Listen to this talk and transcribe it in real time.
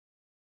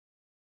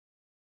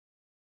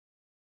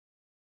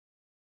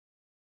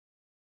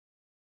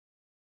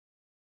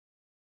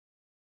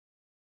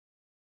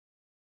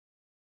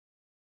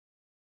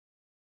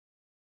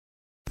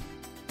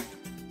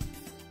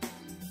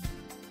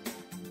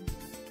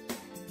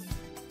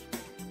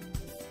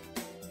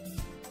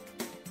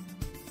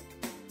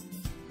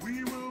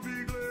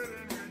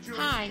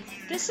Hi,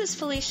 this is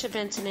Felicia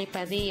Bentonay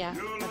Padilla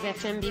of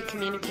FMB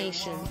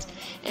Communications,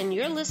 and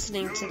you're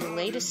listening to the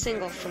latest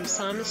single from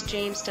Psalmist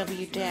James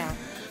W. Dow,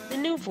 the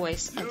new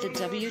voice of the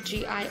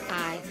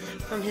WGII,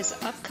 from his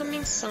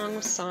upcoming Song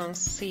of Songs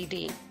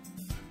CD.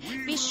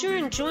 Be sure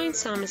and join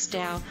Psalmist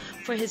Dow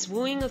for his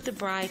Wooing of the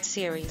Bride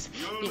series,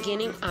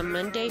 beginning on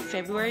Monday,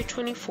 February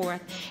 24th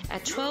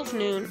at 12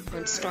 noon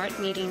on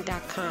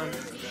startmeeting.com,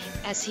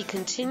 as he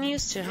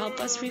continues to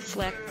help us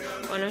reflect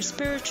on our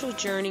spiritual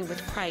journey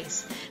with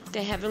Christ,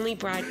 the Heavenly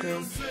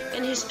Bridegroom,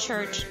 and his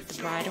church, the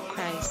Bride of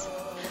Christ.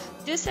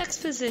 This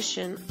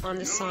exposition on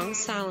the Song of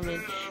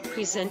Solomon,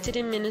 presented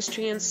in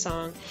Ministry and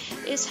Song,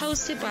 is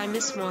hosted by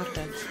Miss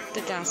Martha,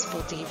 the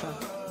Gospel Diva.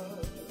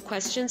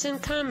 Questions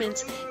and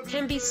comments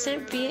can be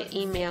sent via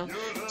email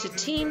to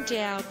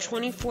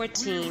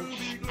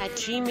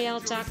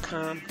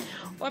teamdow2014@gmail.com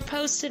or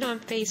posted on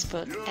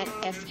Facebook at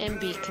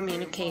FMB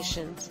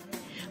Communications.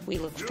 We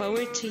look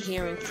forward to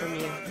hearing from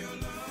you.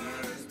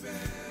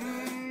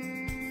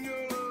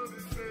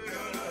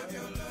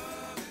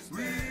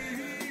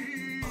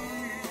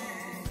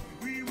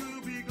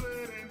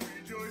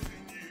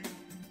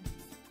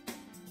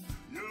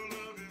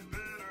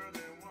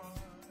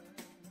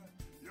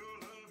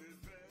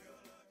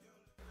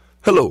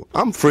 Hello,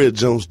 I'm Fred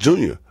Jones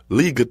Jr.,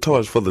 lead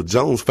guitarist for the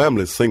Jones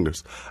Family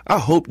Singers. I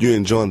hope you're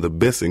enjoying the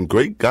best in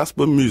great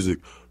gospel music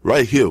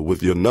right here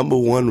with your number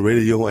one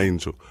radio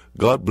angel.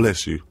 God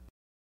bless you.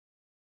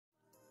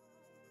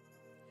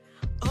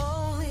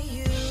 Only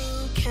you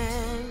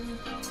can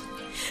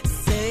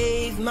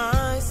save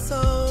my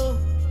soul.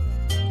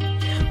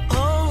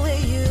 Only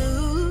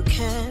you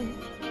can.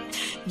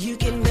 You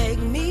can make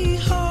me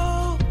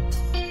whole.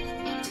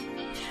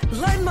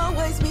 Let my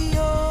ways be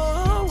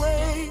your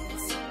ways.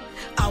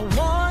 I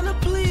wanna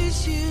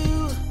please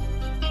you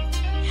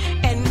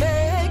and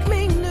make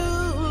me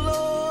new,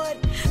 Lord,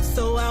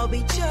 so I'll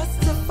be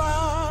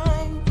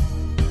justified.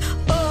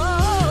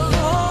 Oh,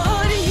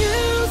 Lord,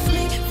 use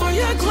me for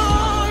your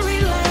glory,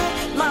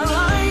 let my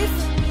life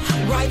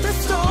write the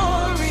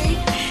story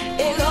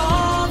in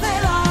all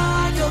that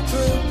I go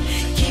through.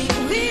 Keep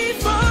me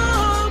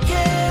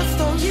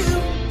focused on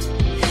you.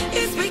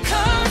 It's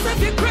because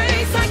of your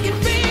grace I can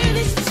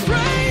finish this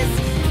race.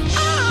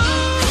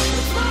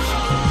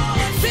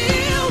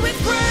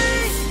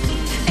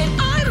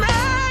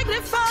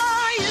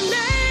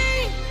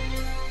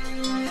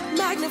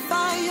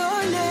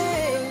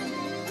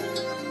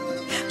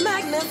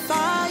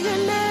 Magnify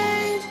your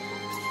name,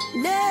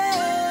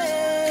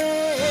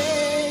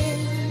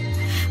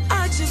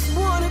 I just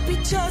want to be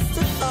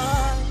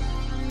justified.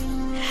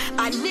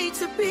 I need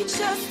to be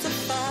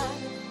justified.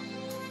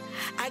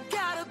 I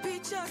gotta be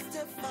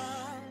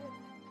justified.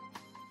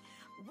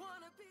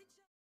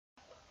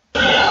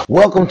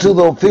 Welcome to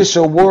the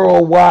official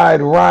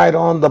worldwide ride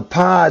on the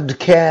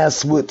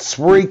podcast with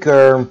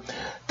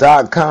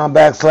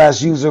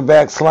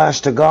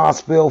Spreaker.com/user/the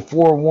gospel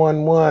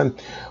 411.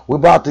 We're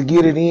about to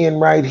get it in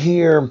right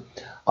here.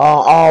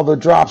 All the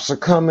drops are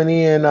coming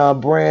in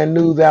brand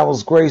new. That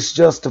was Grace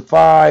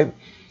Justified,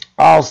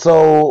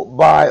 also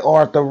by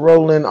Arthur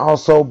Rowland,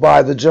 also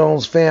by the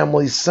Jones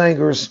Family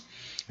Singers.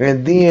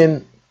 And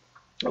then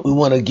we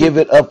want to give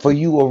it up for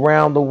you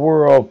around the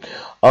world.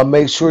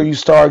 Make sure you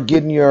start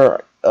getting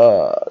your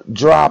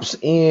drops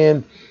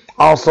in.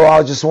 Also,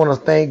 I just want to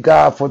thank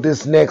God for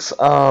this next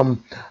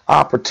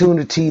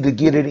opportunity to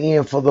get it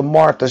in for the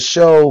Martha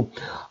Show.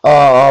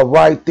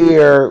 Right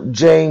there,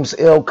 James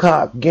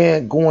Elcott,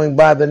 going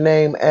by the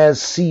name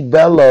as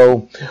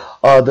Sebello,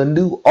 the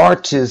new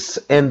artist,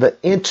 and the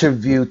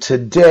interview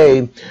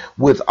today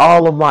with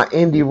all of my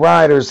indie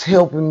writers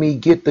helping me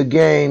get the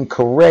game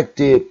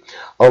corrected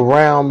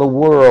around the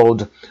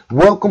world.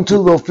 Welcome to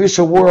the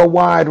official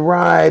worldwide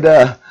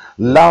ride.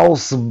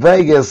 Las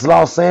Vegas,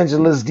 Los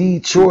Angeles,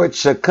 Detroit,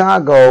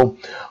 Chicago,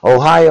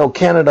 Ohio,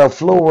 Canada,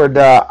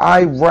 Florida,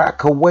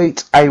 Iraq,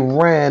 Kuwait,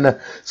 Iran,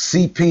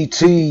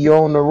 CPT.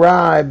 You're on the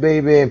ride,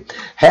 baby.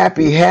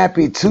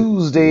 Happy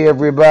Tuesday,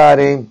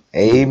 everybody.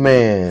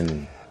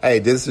 Amen. Hey,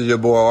 this is your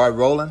boy Art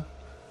Rowland,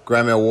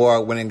 Grammy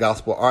Award-winning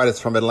gospel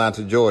artist from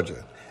Atlanta,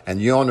 Georgia. And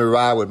you're on the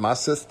ride with my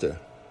sister,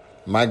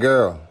 my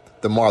girl,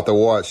 the Martha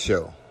Ward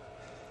Show.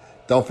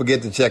 Don't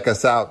forget to check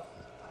us out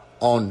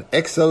on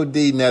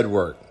XOD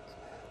Network,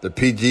 the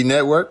PG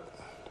Network,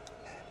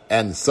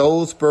 and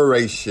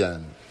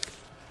Soulspiration.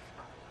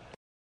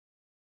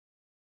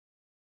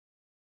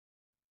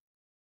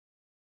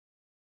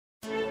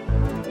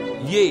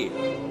 Yeah,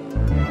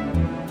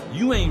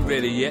 you ain't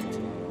ready yet.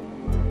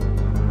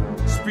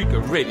 Speaker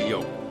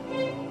Radio,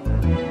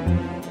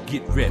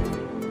 get ready.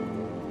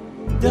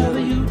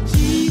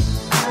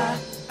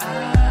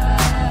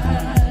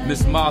 WGII.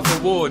 Miss Martha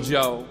Ward,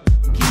 y'all.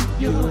 Keep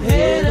your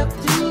head up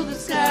to the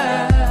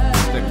sky.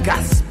 The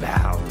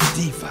Gospel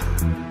Diva.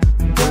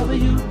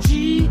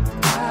 WGII.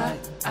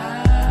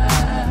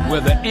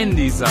 Where the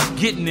indies are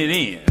getting it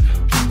in.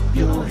 Keep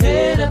your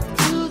head up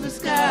to the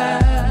sky.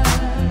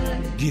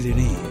 Get it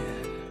in.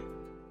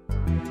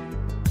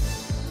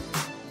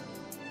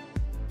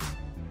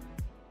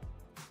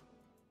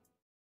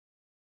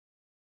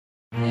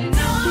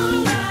 No.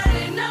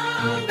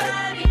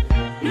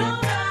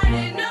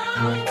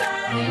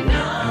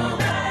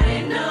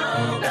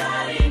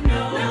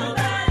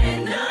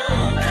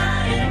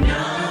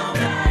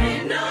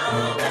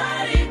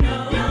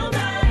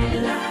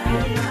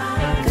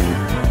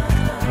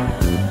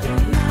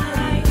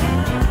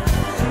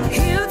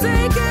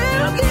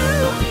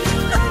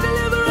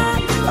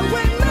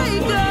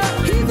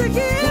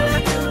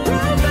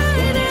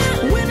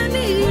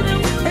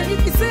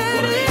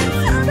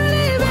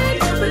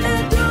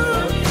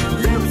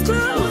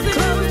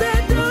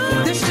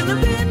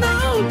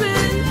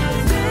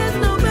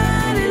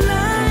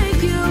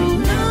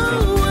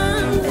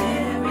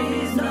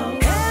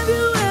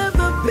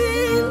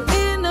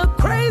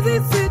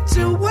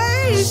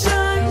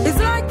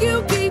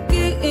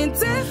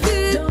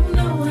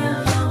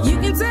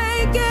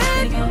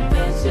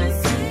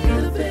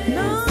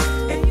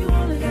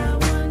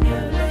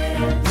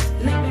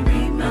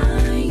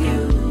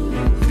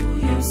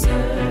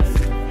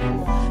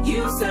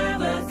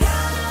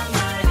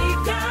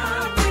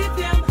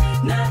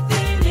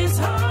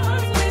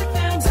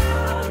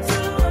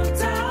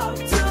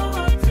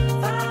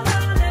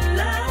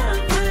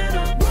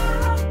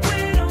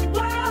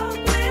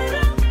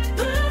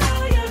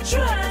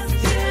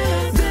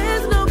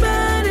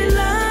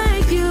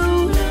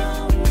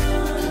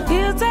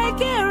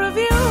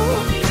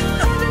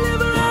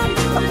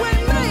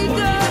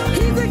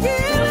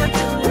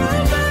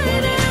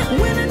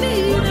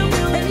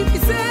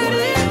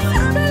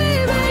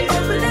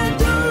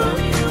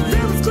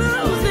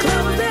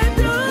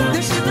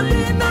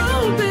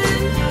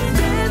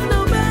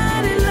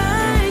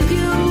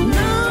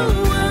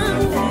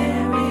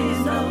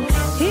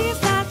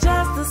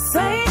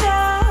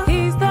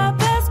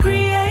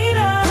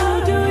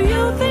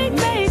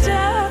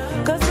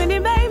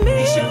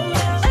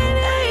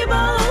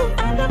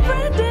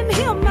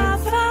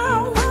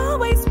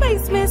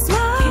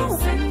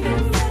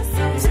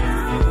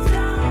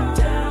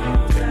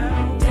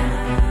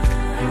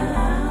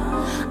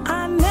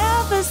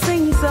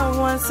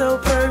 so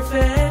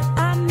perfect.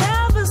 I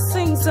never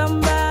seen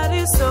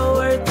somebody so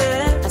worth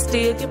it. I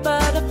still get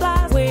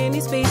butterflies when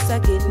he speaks, I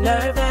get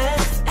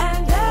nervous.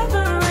 And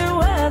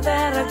everywhere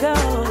that I go,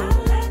 I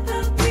let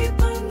the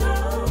people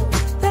know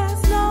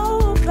there's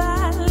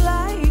nobody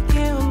like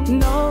him.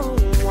 No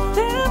one,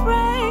 there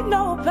ain't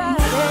nobody.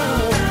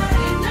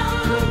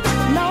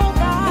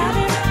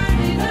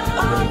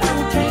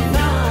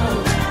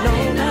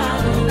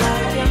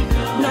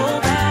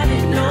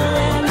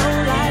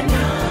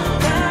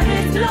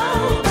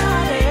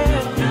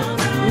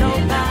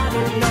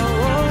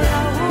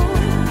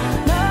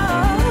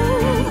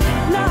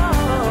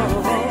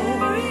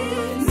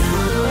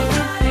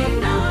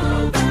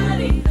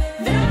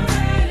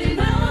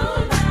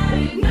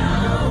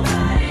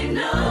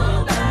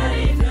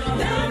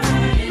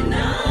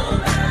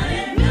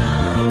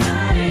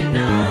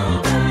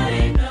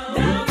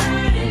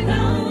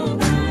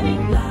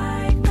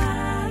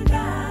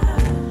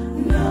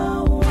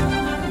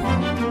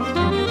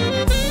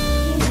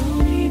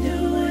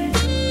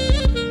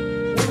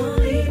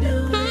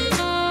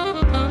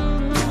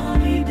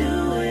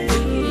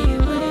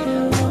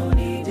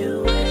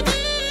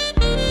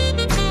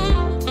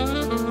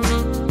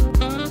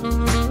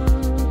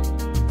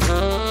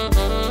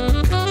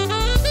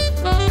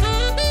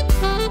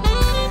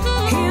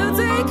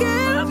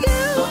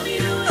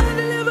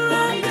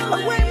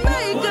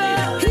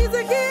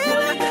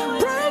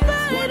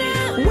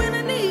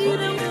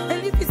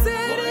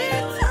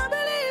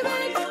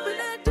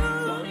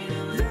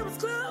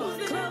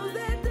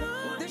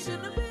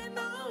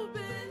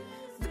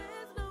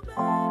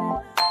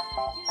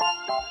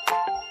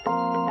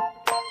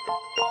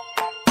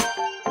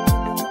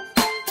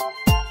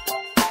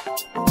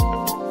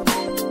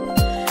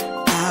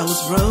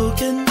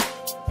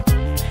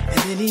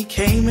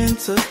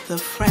 Took the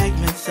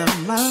fragments of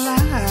my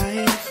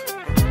life.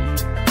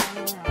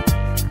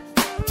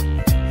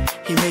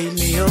 He made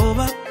me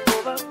over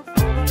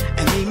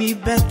and made me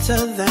better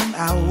than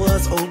I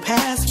was, old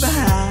past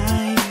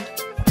behind.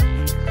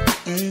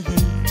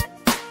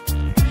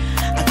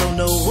 I don't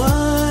know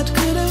what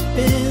could have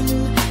been,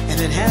 and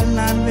it had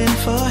not been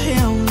for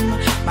him,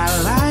 my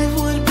life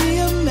would be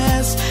a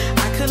mess,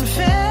 I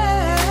confess.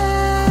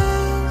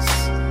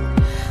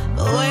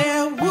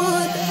 Where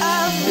would I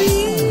be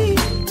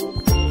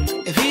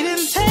if he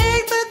didn't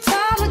take the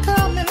time to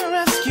come and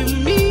rescue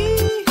me?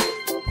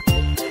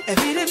 If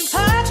he didn't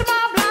touch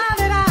my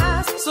blinded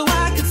eyes so I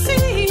could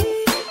see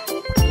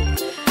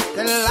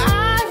that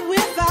life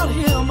without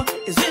him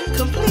is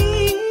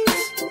incomplete.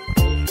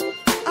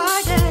 Oh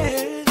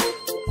yeah.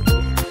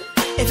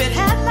 If it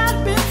had not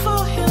been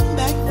for him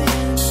back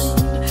then,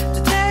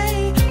 today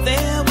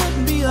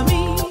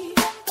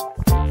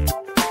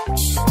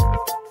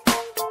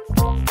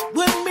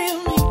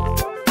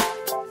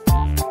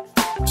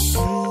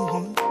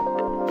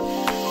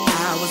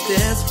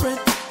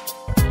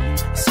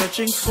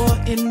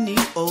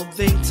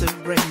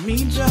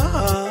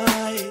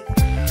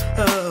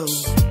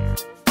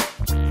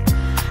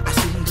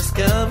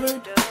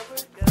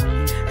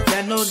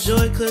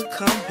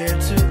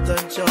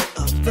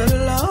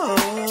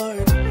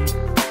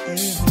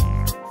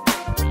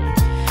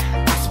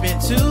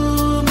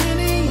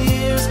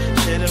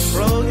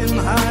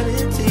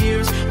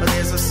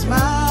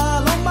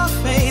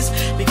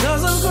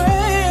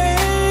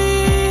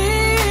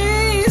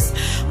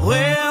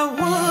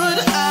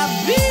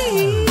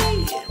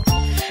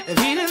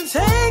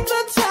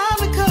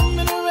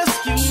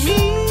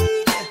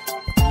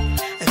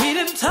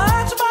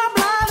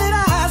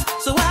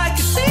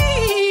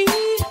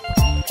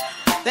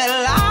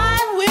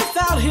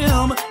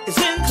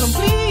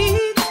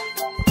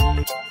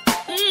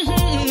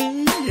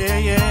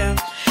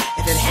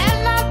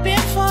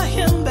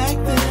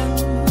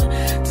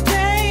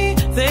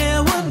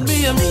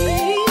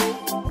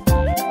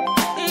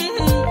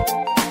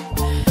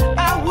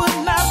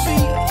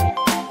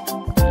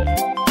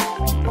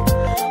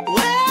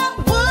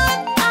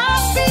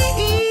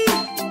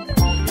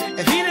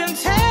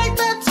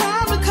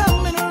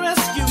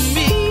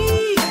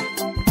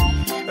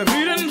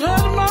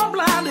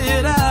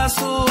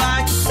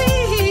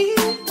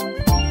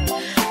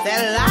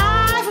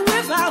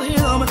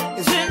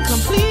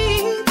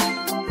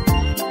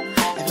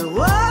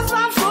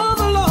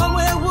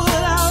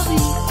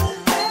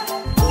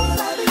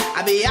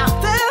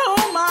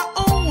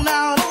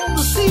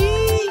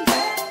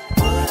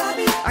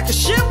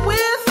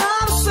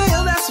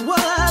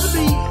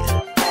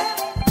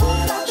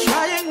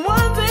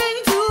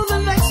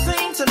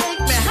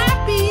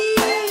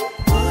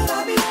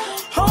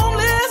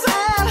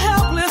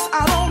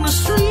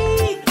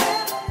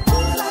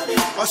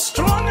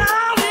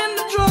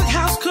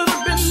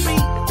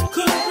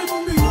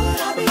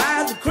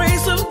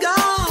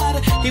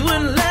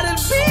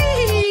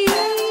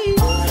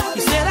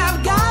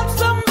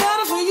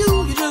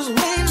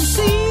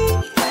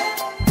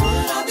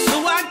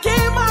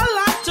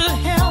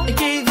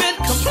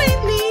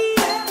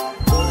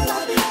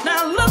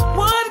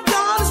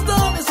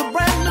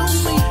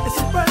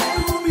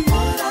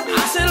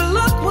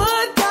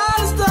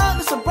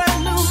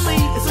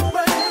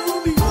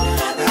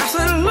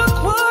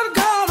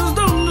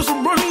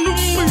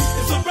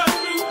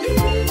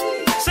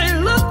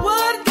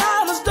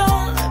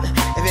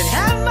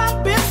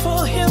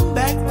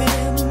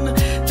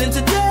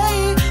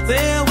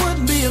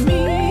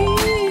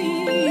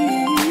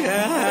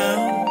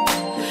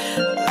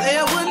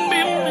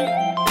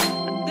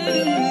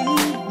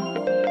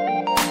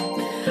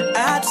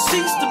God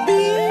ceased to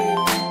be,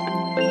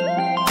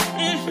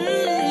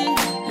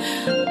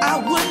 I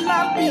would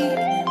not be.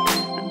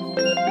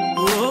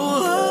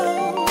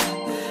 Oh,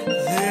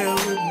 there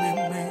with me,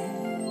 man.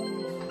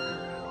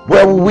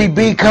 Where would we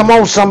be? Come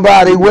on,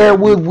 somebody. Where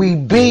would we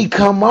be?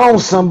 Come on,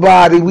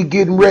 somebody. We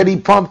getting ready,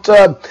 pumped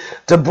up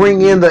to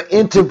bring in the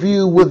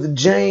interview with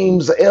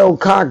James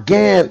Elcott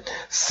Gant,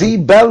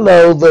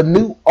 Sebello, the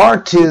new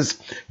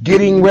artist,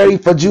 getting ready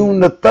for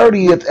June the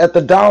 30th at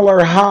the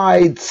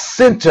Dallar-Hide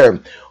Center.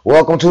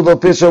 Welcome to the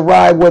official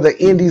ride where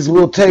the Indies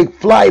will take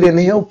flight and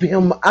help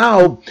him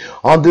out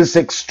on this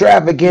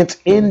extravagant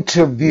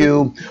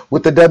interview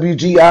with the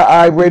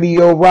WGII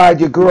radio ride.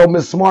 Your girl,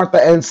 Miss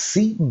Martha, and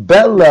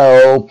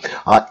Sebello,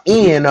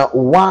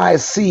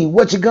 NYC.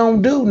 What you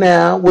gonna do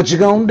now? What you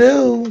gonna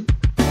do?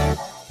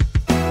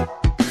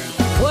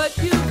 What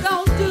you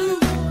gonna do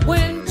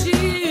when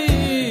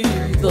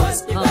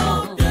Jesus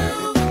comes?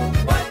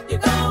 What you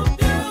gonna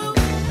do?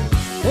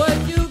 What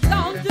you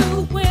gonna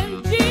do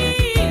when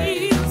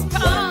Jesus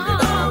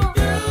comes?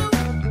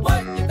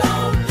 What you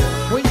gonna do?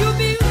 When you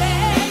be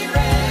ready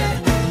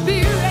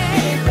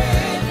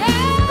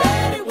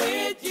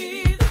when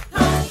Jesus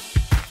comes.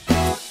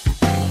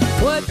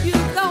 What you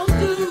gonna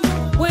do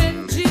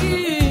when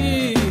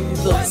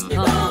Jesus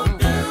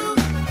comes?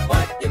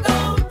 What you gonna do?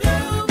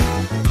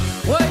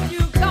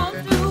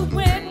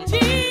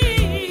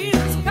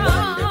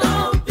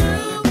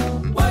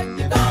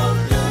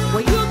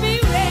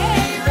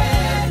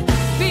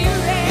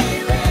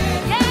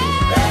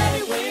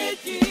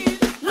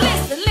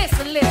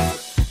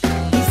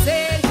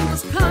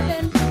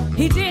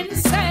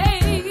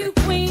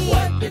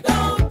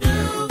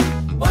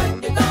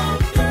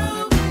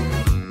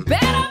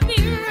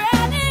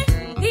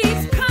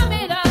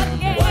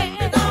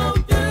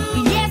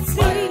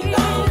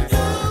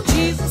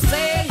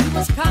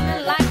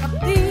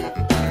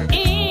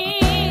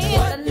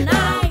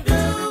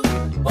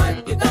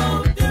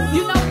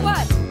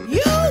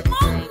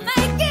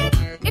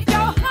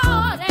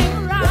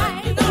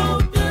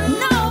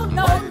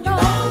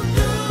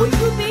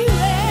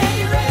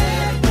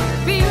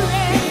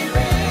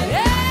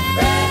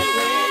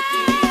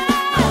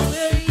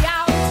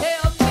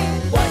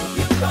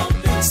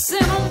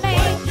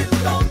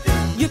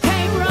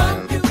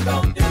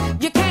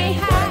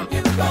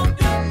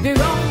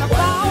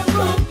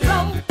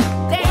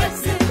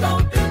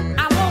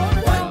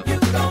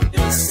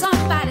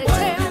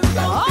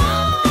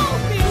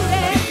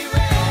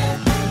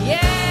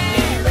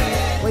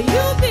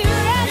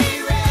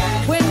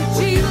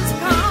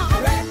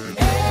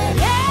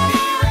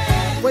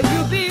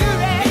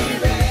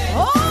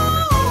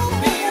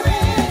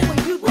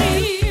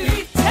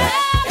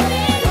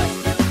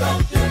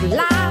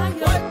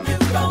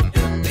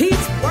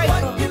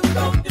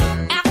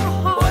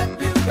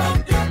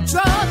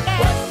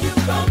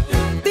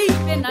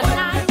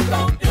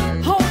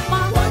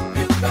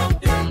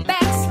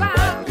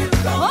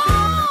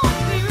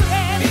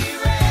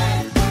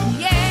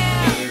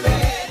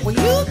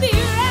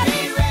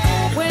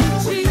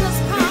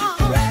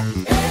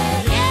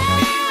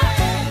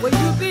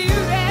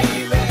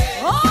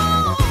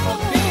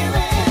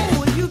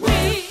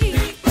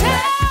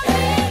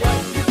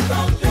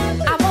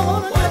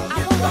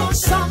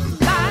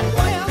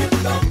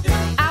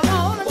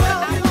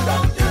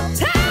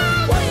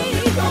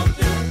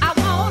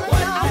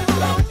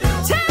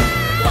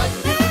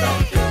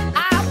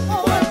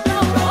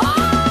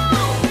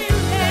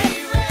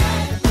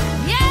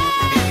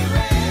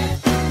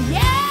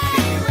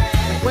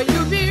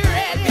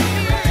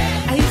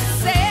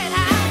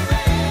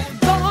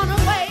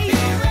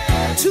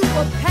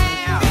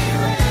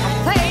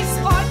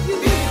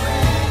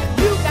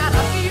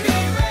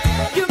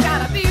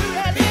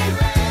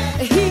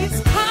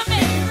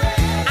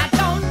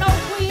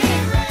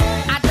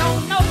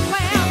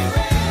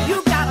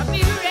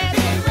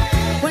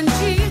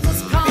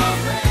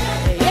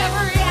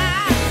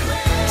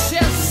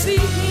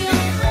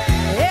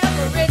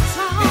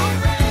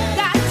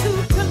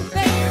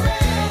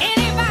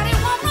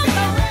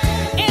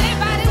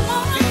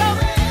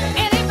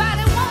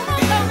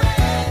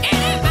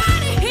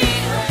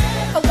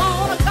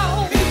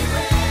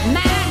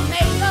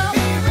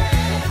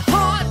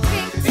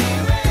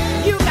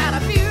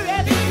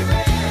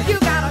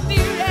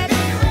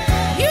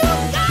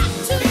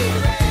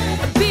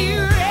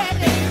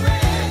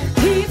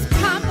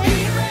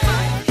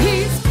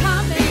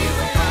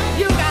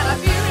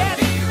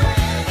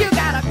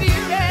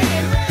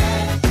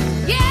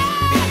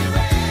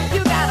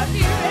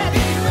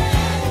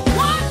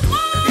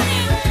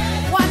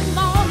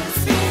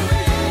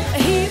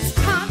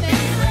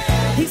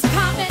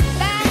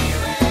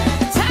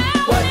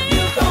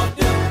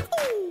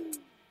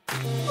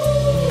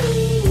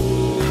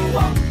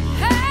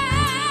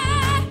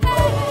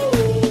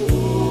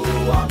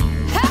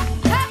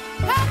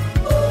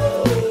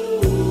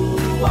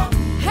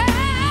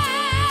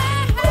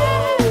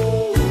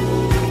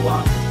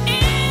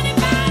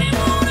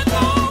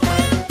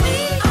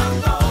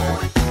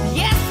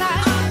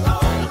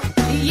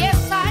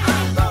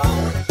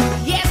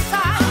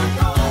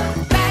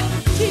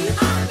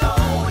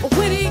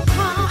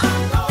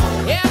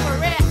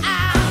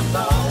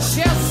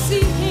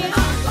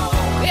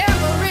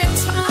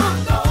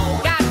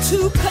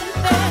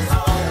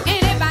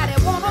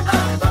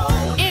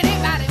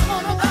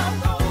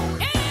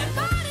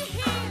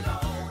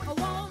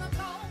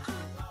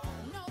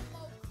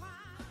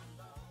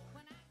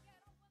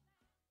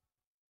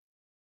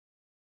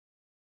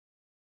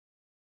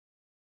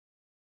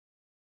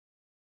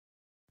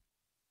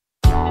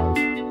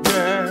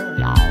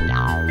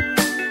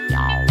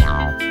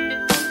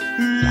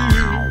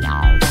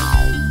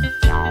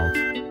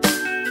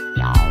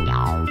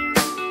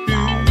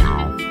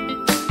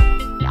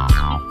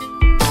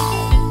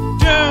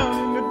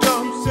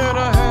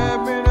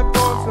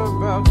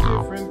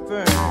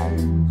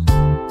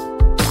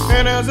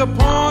 And as I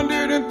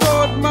pondered and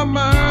thought, my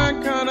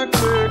mind kinda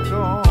clicked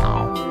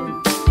on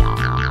you.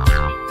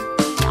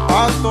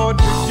 I thought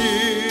to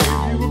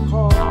give you a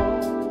call,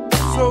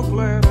 so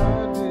glad I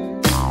did.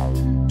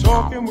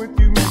 Talking with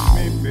you makes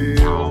me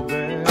feel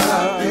better. I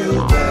feel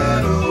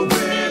better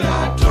when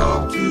I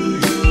talk to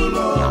you,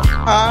 Lord.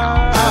 I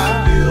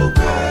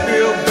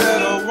feel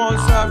better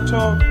once I've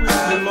talked with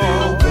you,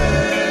 Lord.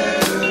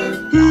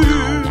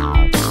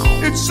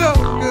 It's so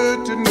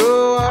good to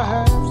know I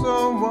have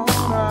someone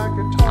I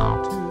can talk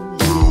to.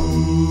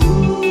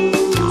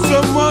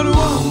 Someone who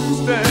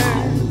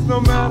understands no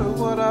matter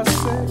what I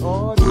say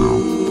or do.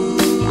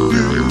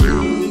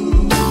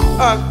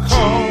 I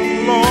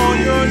call on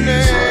your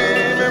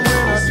name, and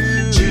when I do,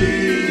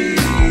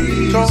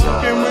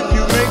 talking with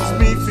you makes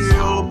me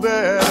feel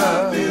better. I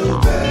feel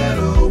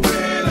better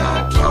when I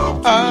talk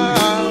to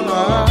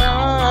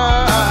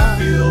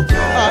you.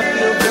 I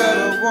feel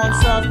better once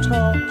I've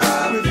talked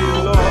with you,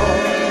 Lord.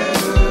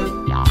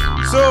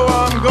 So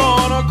I'm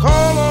gonna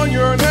call on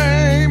your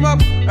name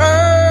up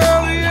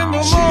early in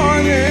the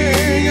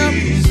morning.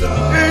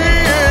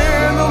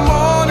 In the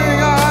morning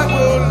I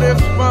will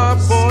lift my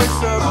voice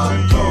up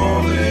to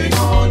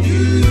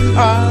you.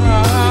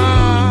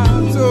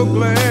 I'm so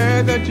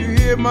glad that you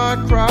hear my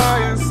cry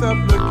and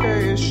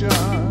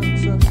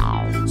supplications.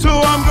 So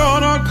I'm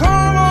gonna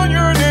call on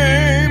your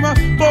name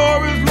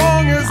for as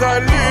long as I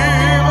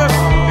live.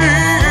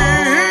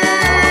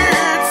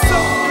 It's so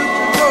good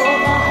to know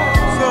I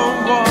have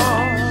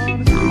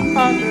someone I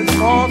can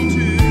talk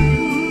to.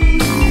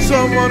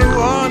 Someone who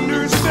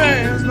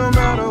understands no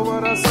matter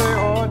what I say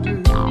or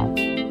do.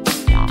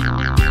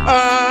 I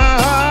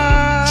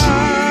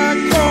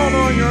call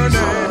on your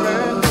name,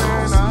 and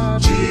when I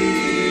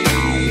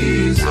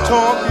do,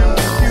 talking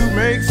with you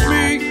makes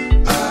me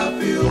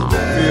feel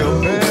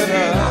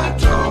better.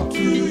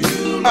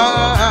 I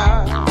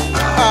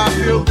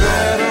feel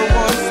better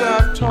once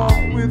I've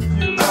talked with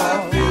you,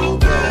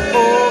 Lord.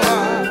 Oh,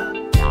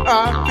 I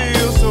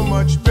feel so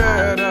much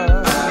better.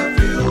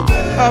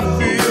 I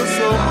feel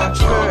so much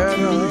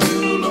better.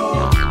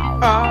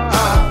 I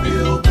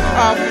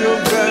feel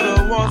better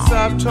once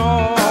I've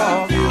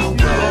talked with you,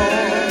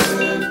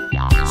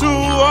 Lord. So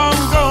I'm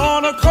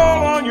gonna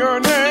call on your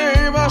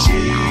name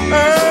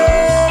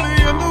early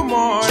in the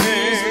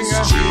morning.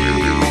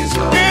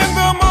 In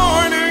the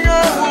morning I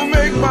will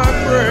make my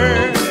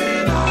prayer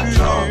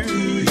to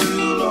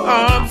you.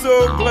 I'm so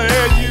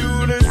glad you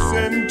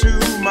listen to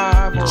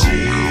my voice.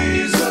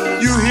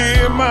 You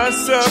hear my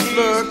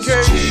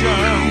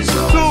supplication.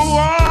 So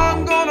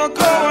I'm gonna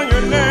call on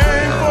your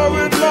name for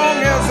as long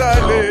as I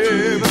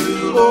live.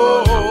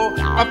 Oh,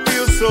 I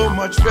feel so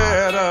much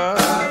better.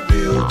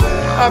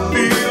 I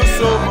feel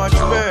so much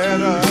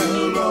better.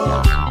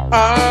 I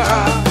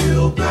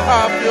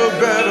feel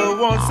better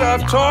once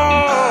I've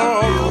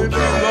talked with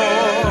you,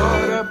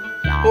 Lord.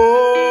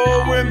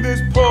 Oh, when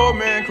this poor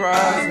man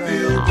cries,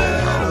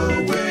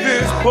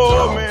 this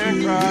poor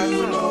man cries,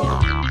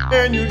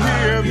 and you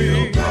hear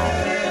me,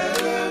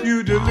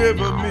 you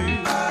deliver me,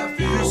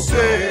 you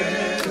save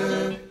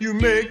me, you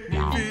make me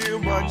feel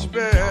much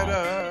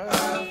better.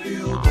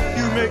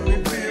 You make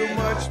me feel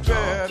much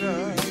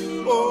better.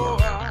 Oh,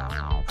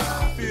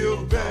 I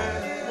feel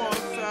better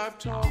once I've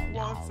talked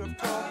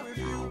with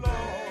you, Lord.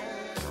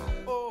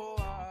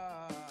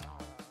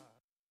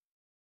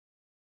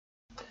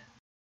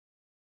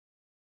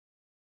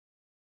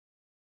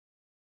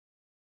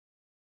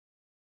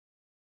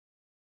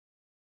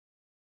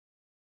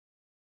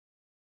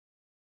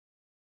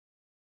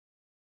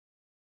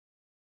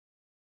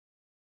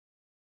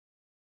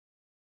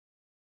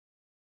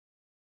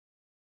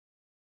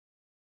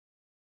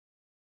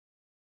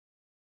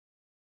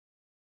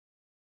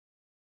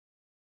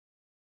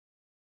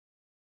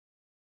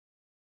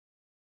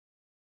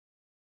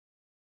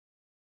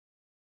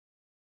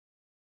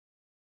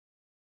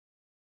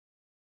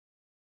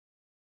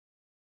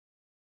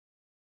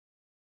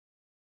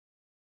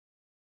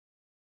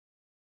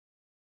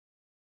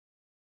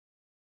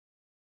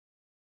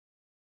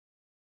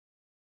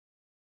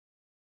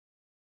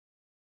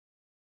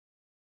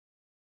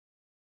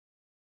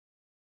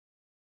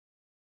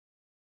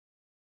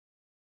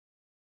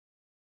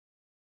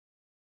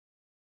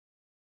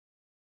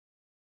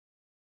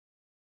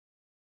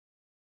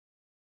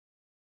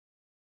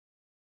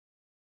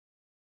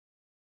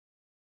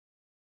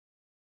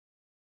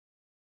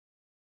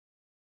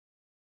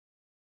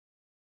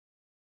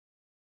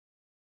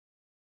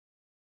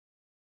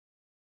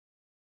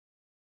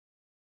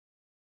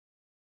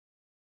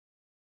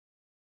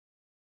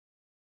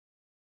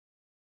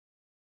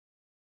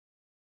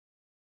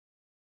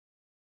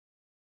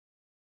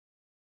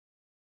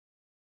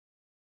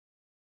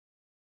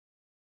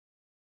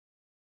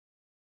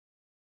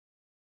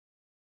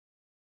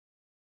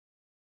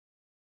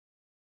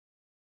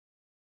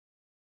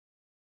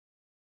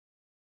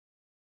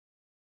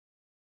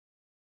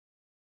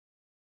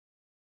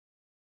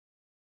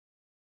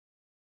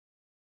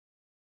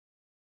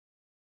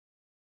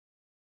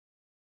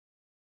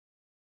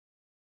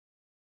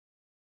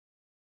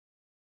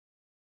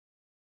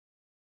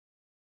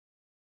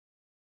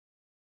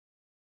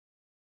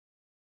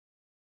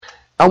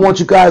 I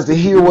want you guys to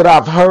hear what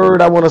I've heard.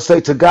 I want to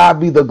say to God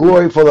be the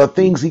glory for the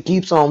things he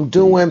keeps on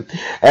doing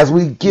as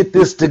we get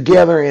this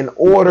together in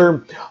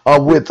order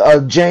with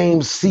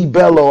James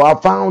Sebello. I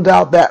found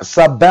out that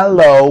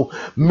Sabello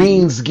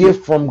means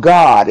gift from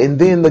God. And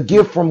then the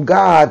gift from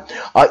God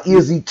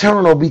is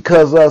eternal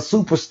because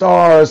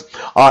superstars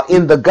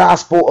in the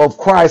gospel of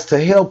Christ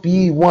to help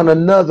ye one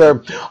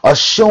another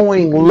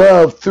showing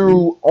love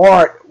through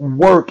art,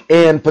 work,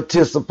 and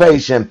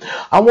participation.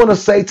 I want to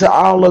say to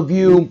all of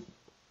you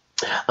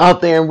out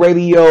there in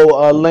radio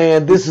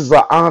land, this is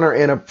an honor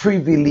and a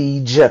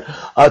privilege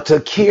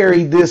to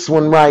carry this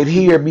one right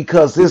here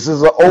because this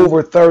is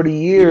over 30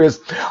 years.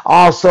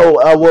 Also,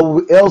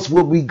 what else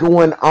will be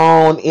going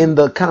on in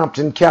the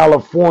Compton,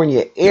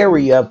 California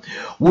area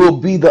will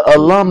be the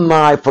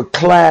alumni for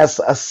class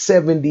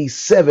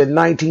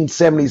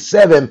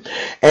 1977.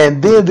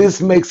 And then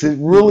this makes it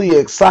really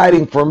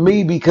exciting for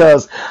me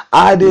because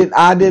I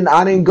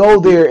didn't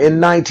go there in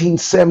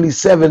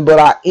 1977, but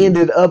I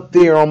ended up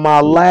there on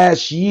my last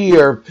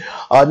year,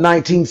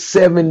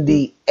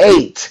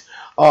 1978.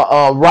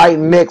 Right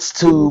next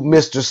to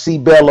Mr.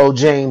 Sebello,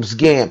 James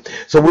Gant.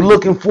 So we're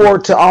looking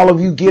forward to all of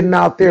you getting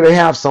out there to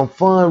have some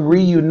fun,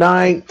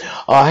 reunite,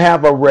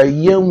 have a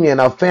reunion,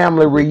 a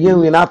family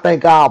reunion. I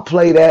think I'll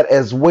play that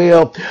as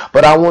well.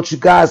 But I want you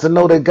guys to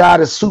know that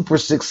God is super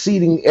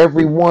succeeding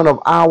every one of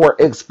our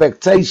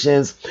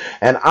expectations,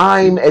 and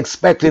I'm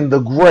expecting the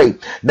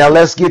great. Now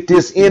let's get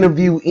this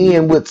interview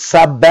in with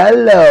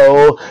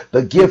Sabello,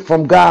 the gift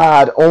from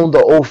God, on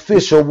the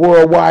official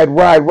worldwide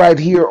ride right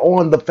here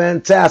on the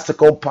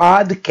Fantastical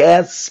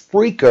Podcast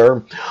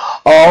Spreaker,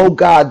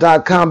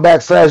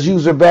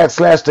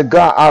 ohgod.com/user/the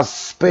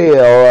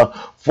gospel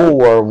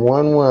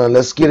 411.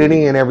 Let's get it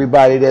in,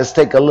 everybody. Let's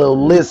take a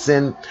little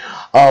listen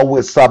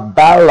with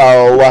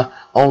Sabello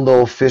on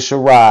the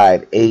official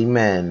ride.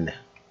 Amen.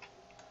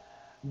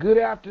 Good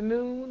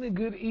afternoon and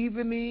good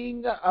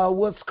evening.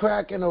 What's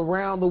cracking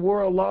around the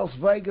world? Las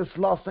Vegas,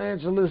 Los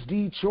Angeles,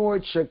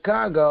 Detroit,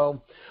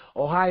 Chicago,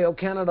 Ohio,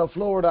 Canada,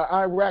 Florida,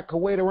 Iraq,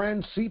 Kuwait,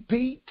 Iran,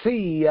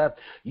 CPT.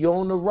 You're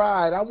on the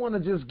ride. I want to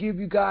just give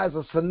you guys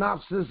a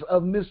synopsis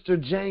of Mr.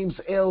 James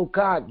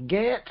Elcott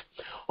Gant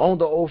on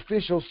the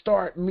official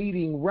start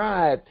meeting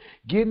ride.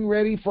 Getting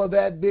ready for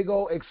that big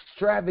old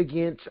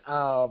extravagant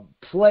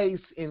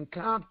place in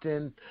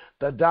Compton,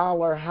 the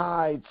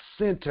Dallar-Hide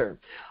Center.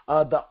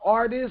 The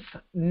artist's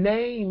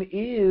name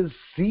is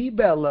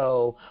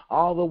Sebello,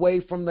 all the way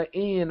from the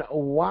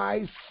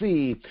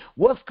NYC.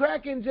 What's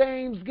cracking,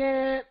 James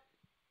Gant?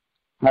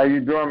 How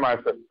you doing, my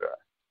sister?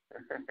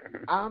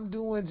 I'm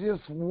doing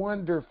just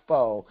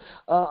wonderful.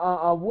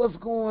 What's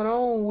going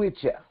on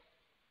with you?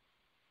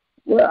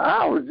 Well,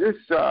 I was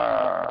just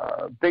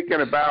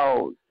thinking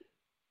about,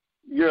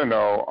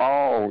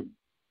 all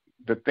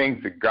the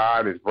things that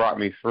God has brought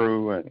me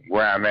through and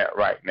where I'm at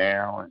right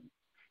now. And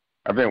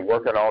I've been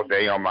working all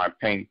day on my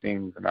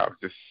paintings, and I was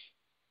just,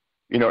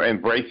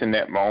 embracing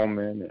that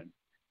moment.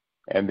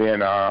 And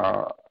then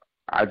I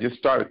just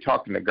started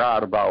talking to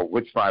God about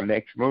what's my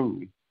next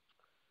move.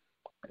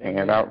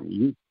 And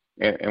when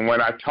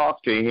I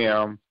talk to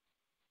him,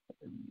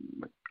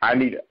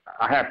 I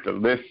have to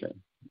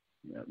listen.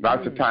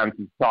 Lots of times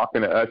he's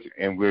talking to us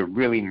and we're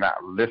really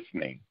not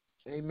listening.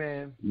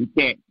 Amen. You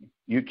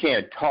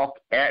can't talk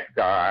at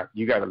God.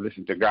 You got to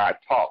listen to God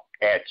talk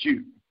at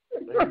you.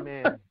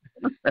 Amen.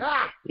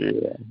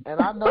 Yeah. And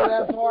I know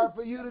that's hard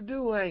for you to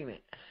do, ain't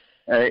it?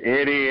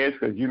 It is,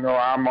 because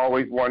I'm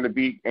always wanting to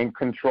be in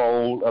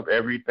control of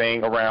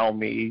everything around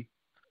me,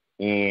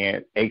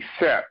 and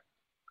except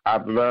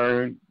I've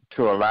learned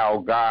to allow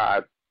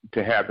God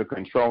to have the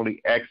controlling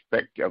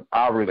aspect of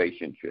our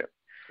relationship.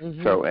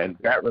 Mm-hmm. So, and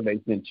that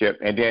relationship,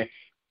 and then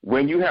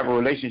when you have a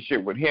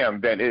relationship with him,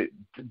 then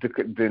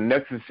the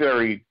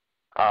necessary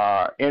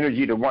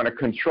energy to want to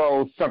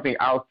control something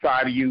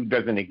outside of you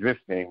doesn't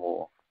exist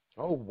anymore.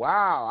 Oh,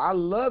 wow. I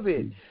love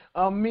it.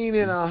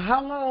 Meaning,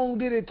 how long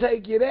did it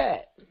take you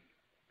that?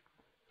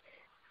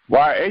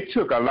 Well, it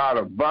took a lot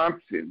of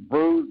bumps and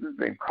bruises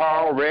and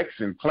car wrecks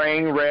and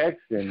plane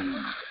wrecks and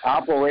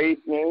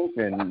operations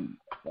and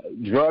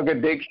drug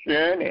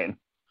addiction and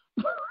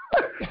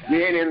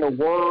being in the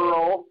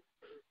world.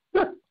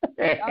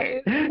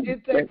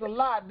 It takes a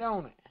lot,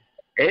 don't it?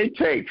 It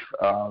takes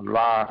a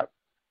lot.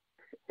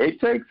 It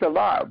takes a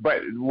lot.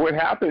 But what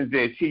happens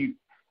is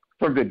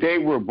from the day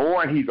we're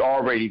born, he's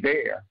already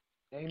there.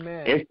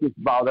 Amen. It's just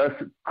about us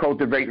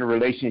cultivating a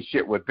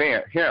relationship with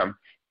him.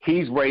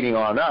 He's waiting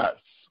on us.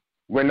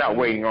 We're not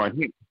waiting on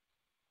him.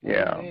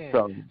 Yeah.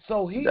 Amen.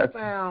 So he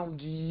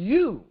found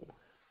you.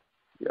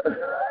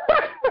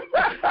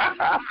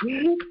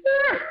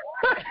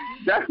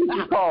 That's what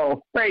you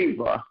call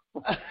favor.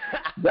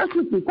 That's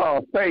what you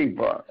call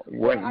favor.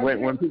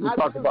 When people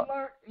talk about.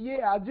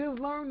 I just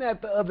learned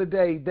that the other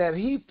day, that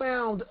he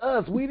found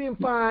us. We didn't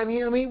find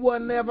him. He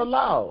wasn't ever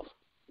lost.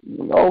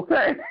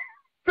 Okay.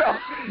 So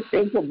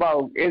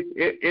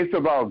it's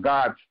about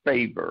God's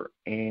favor,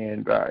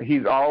 and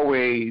he's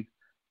always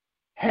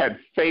had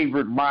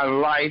favored my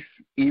life,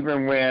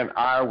 even when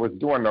I was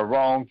doing the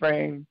wrong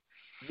thing.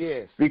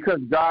 Yes. Because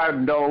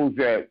God knows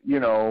that,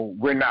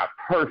 we're not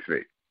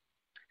perfect.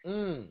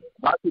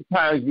 Lots of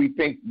times we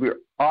think we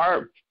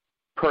are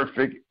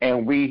perfect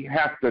and we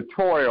have to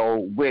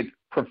toil with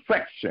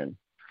perfection.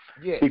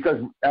 Yes.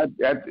 Because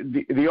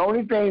the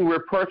only thing we're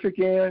perfect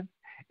in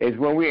is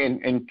when we're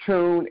in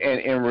tune and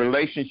in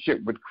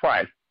relationship with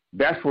Christ.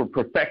 That's where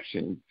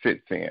perfection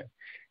sits in.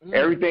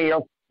 Everything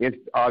else is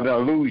an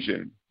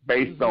illusion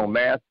based on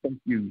mass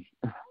confusion.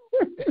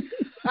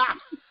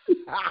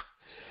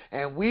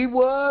 And we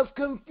was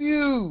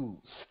confused.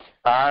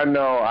 I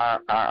know.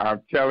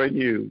 I'm telling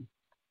you.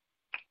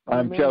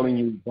 I'm telling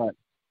you.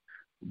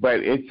 But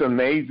it's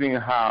amazing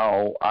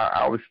how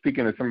I was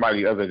speaking to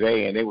somebody the other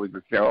day, and they would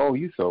say, "Oh,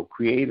 you're so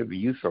creative,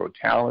 you're so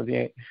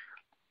talented,"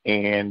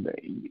 and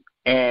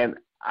I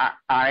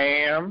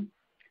am,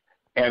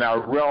 and I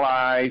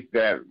realize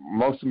that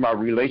most of my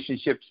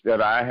relationships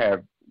that I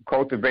have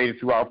cultivated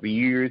throughout the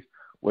years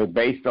were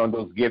based on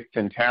those gifts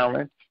and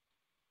talents.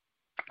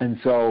 And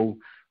so,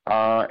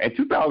 in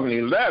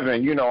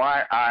 2011,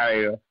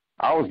 I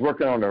was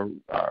working on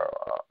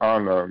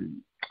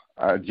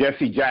a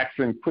Jesse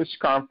Jackson Push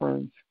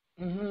Conference,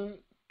 and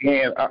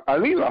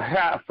Alila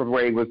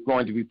Hathaway was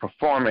going to be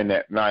performing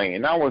that night,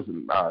 and I was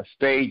a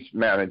stage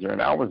manager,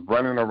 and I was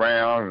running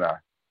around, and I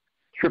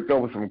tripped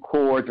over some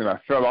cords, and I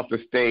fell off the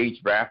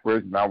stage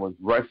backwards, and I was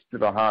rushed to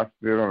the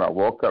hospital, and I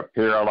woke up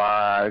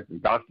paralyzed, and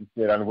the doctor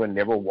said I would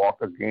never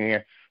walk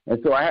again.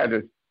 And so I had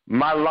to,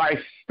 my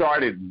life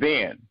started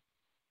then.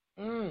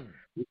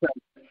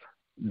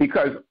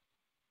 Because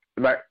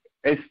like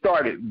it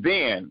started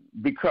then,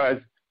 because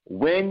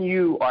when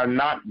you are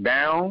knocked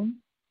down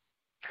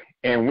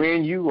and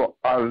when you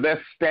are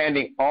left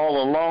standing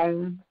all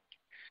alone,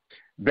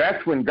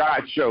 that's when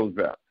God shows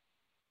up.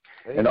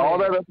 Amen. And all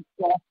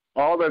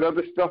that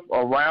other stuff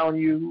around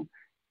you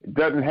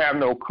doesn't have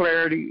no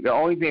clarity. The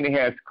only thing that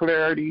has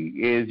clarity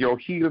is your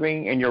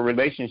healing and your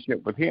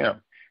relationship with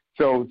Him.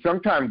 So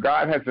sometimes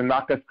God has to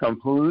knock us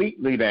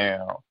completely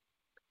down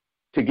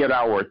to get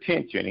our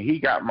attention, and He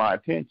got my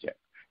attention.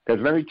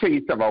 Because let me tell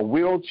you something, a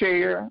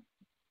wheelchair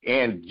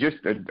and just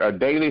a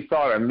daily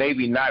thought of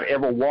maybe not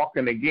ever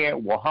walking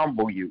again will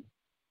humble you.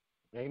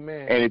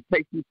 Amen. And it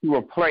takes you to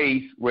a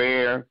place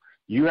where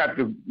you have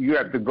to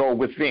go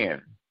within.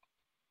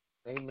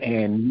 Amen.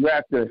 And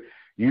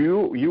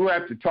you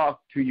have to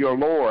talk to your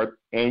Lord,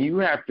 and you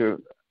have to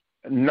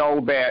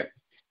know that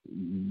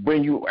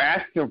when you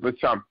ask Him for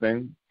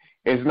something,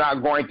 it's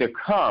not going to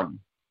come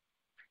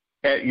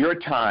at your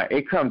time.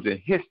 It comes at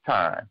His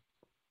time,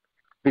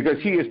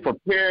 because He is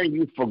preparing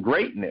you for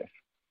greatness.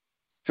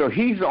 So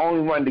He's the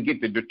only one to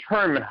get to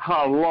determine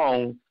how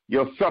long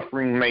your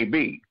suffering may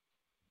be.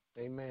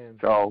 Amen.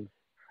 So,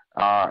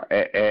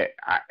 and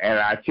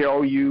I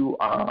tell you,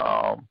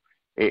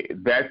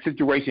 that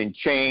situation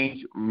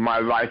changed my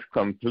life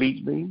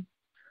completely.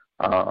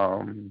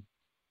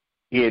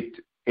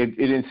 It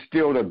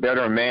instilled a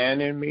better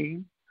man in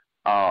me.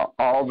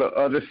 All the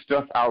other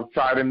stuff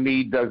outside of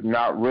me does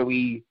not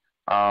really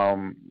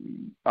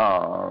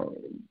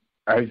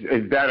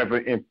is that of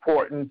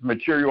importance.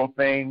 Material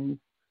things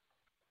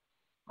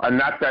are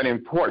not that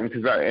important,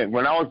 because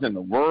when I was in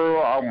the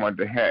world, I wanted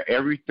to have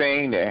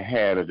everything that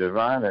had a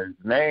designer's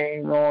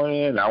name on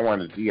it. I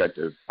wanted to be at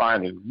the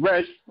finest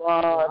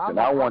restaurants, and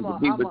I wanted to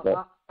be with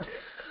the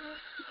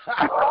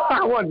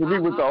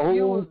who's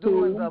You was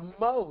doing the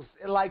most,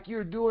 like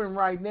you're doing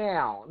right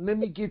now. Let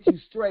me get you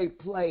straight,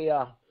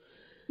 player.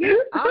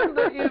 I'm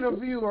the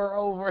interviewer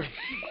over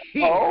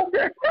here.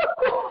 Okay.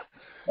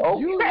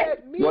 Okay. You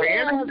let me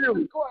ask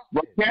the question.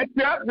 Well, catch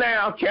up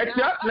now. Catch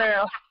up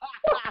now.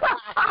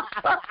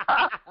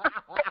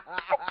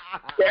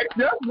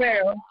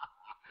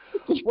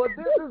 Well,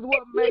 this is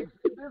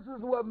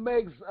what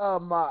makes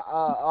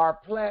our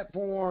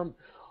platform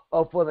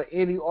for the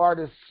indie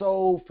artist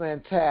so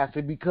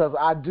fantastic, because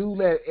I do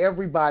let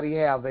everybody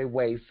have their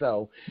way.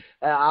 So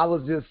I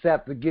was just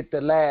have to get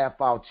the laugh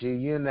out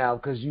you,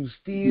 because you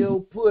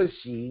still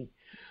pushy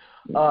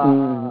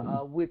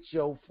with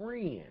your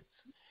friends.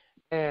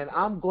 And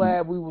I'm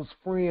glad we was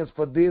friends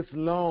for this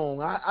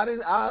long.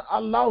 I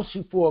lost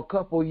you for a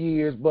couple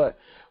years, but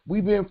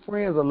we've been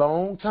friends a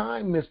long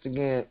time, Mr.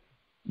 Gant.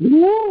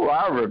 Ooh,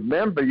 I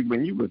remember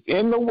when you was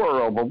in the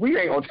world, but we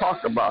ain't gonna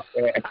talk about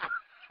that.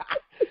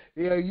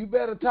 Yeah, you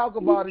better talk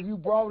about it. You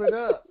brought it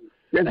up.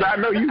 Yes, I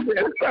know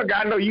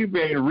you've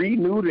been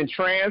renewed and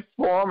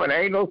transformed, and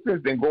ain't no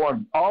sense in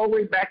going all the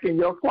way back in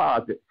your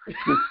closet.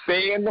 Just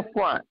stay in the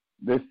front.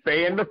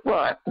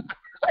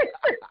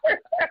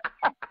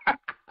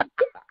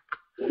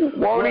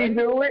 Won't he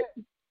do it?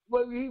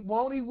 Well, he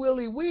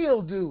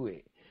will do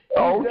it.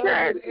 Okay. He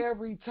does it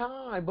every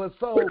time. But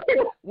so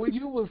when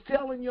you was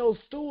telling your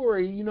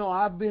story,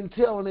 I've been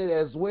telling it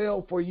as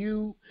well for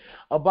you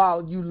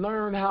about you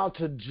learn how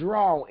to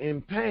draw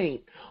and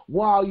paint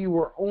while you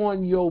were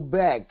on your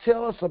back.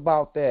 Tell us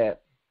about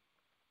that.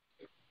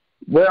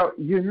 Well,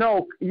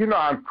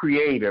 I'm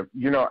creative,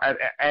 and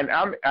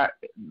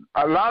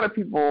a lot of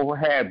people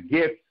have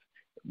gifts.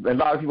 A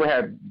lot of people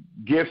have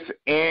gifts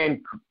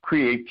and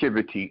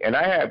creativity, and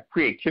I have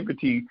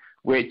creativity,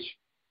 which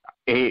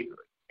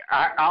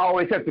I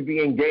always have to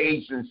be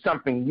engaged in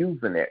something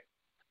using it.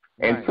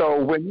 And Right.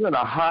 so when you're in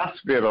a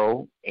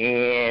hospital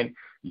and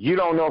you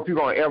don't know if you're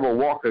going to ever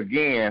walk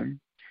again,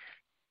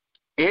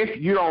 if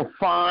you don't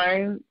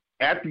find,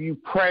 after you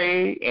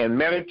pray and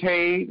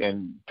meditate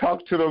and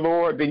talk to the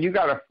Lord, then you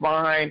got to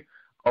find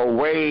a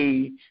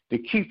way to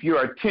keep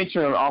your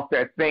attention off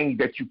that thing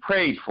that you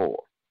prayed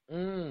for.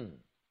 Mm.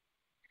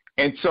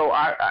 And so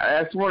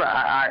that's when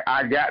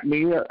I got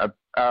me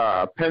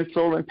a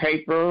pencil and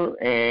paper,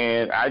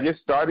 and I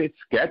just started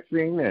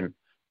sketching, and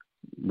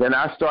then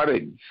I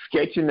started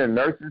sketching the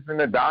nurses and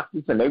the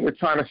doctors, and they were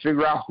trying to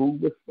figure out who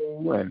was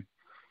who, and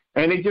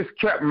it just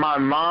kept my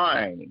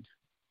mind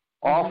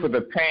off of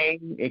the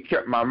pain. It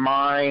kept my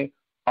mind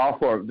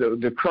off of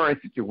the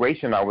current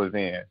situation I was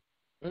in.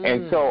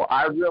 And so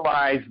I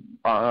realized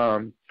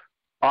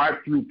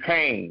art through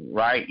pain,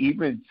 right?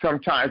 Even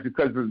sometimes,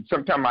 because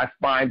sometimes my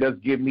spine does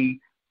give me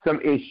some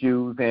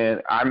issues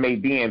and I may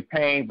be in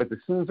pain, but as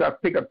soon as I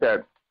pick up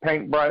that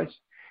paintbrush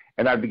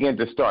and I begin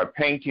to start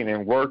painting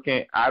and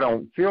working, I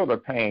don't feel the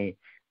pain.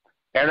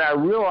 And I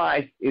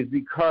realized it's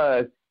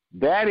because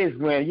that is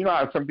when, you know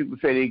how some people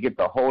say they get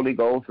the Holy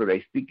Ghost or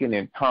they speaking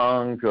in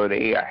tongues or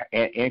they are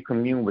in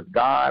commune with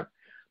God.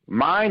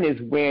 Mine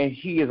is when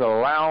he is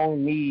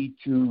allowing me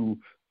to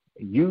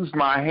use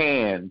my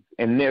hands,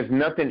 and there's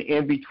nothing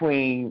in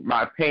between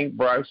my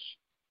paintbrush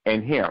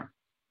and him.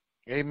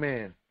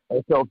 Amen.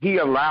 And so he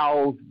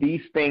allows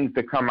these things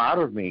to come out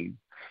of me.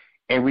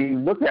 And when you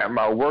look at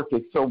my work,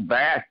 it's so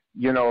vast.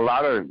 You know, a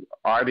lot of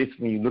artists,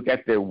 when you look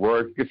at their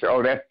work, you say,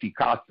 oh, that's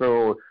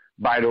Picasso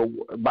by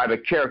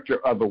the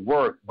character of the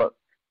work. But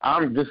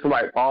I'm just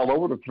like all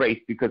over the place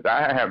because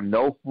I have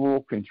no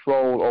full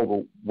control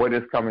over what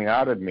is coming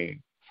out of me.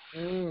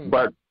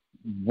 But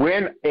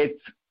when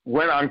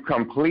I'm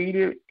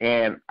completed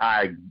and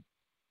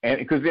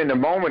because in the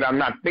moment I'm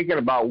not thinking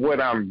about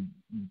what I'm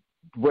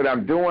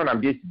doing,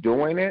 I'm just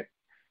doing it.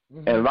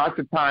 And lots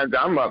of times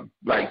I'm up,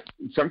 like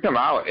sometimes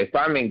if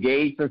I'm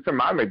engaged in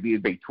something, I may be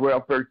like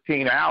 12,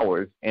 13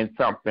 hours in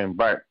something.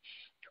 But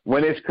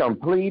when it's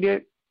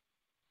completed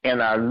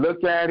and I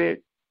look at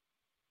it,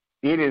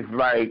 it is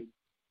like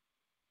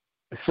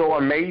so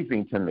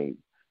amazing to me.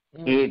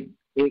 It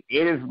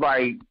is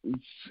like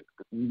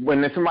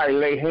when somebody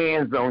lay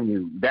hands on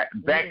you, that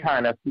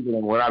kind of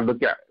feeling when I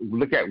look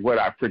at what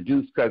I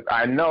produce, because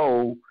I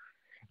know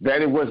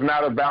that it was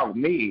not about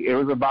me. It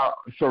was about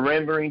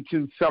surrendering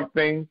to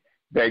something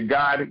that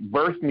God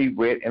birthed me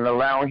with and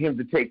allowing him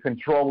to take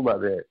control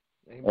of it.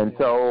 Amen. And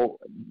so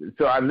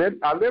I live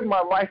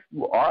my life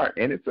through art,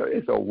 and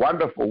it's a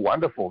wonderful,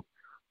 wonderful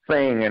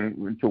thing.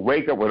 And to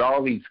wake up with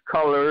all these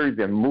colors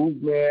and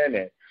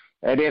movement,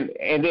 and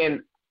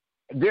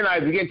then I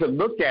begin to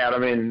look at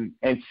them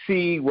and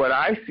see what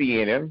I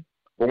see in him.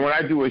 But when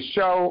I do a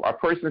show, a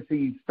person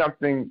sees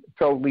something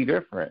totally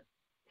different.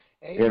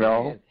 Amen. You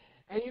know?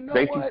 And you know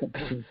what?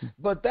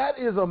 But that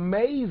is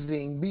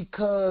amazing,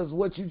 because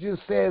what you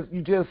just said,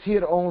 you just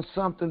hit on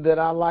something that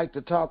I like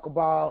to talk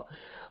about,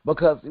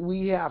 because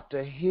we have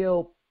to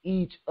help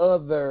each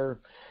other.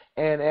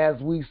 And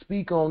as we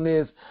speak on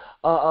this,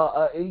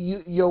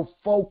 your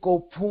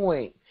focal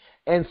point.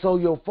 And so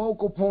your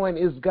focal point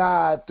is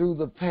God through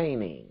the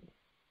painting.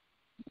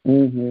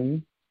 Mm-hmm.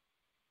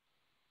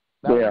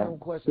 That's one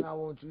question I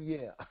want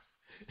you,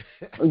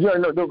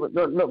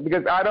 No,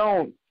 because I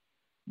don't,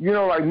 you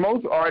know, like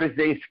most artists,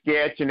 they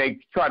sketch and they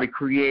try to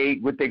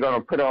create what they're going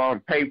to put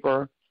on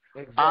paper.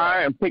 Exactly.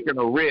 I am taking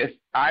a risk.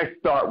 I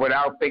start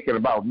without thinking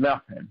about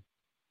nothing.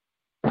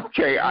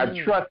 Okay, I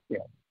trust him.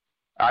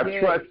 I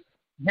trust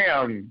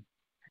him.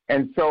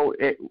 And so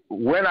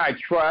when I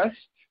trust,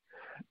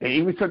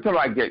 even sometimes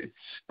I get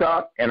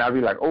stuck and I'll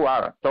be like, oh,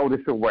 I'll throw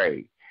this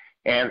away.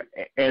 And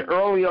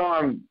early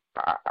on,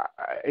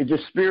 the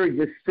Spirit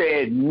just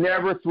said,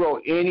 never throw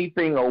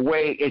anything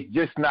away. It's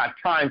just not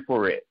time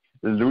for it.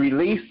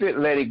 Release it,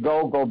 let it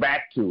go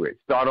back to it.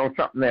 Start on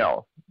something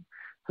else.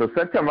 So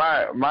sometimes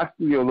my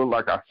studio looks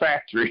like a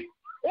factory.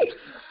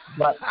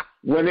 But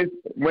when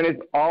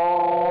it's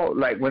all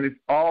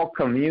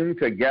communed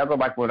together,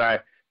 like when I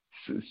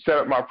set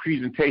up my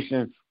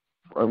presentations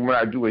and when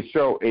I do a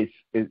show,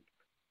 it's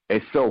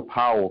so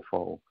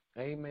powerful.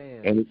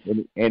 Amen.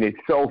 And it's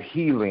so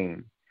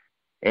healing,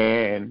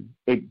 and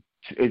it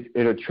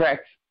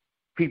attracts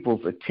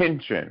people's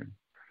attention.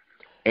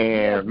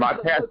 And my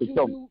pastor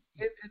told.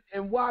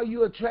 And while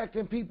you're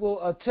attracting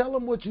people, tell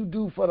them what you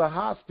do for the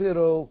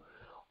hospital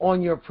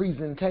on your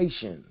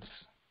presentations.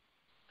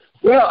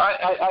 Well,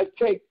 I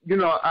take, you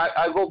know,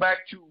 I go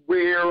back to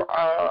where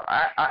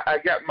I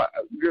got my,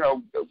 you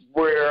know,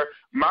 where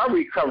my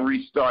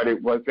recovery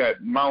started was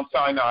at Mount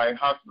Sinai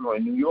Hospital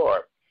in New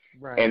York.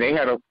 Right. And they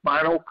had a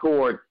spinal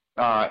cord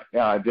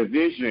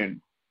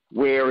division,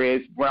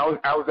 whereas when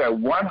I was at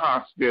one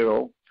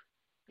hospital,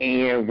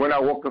 and when I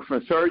woke up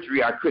from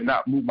surgery, I could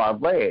not move my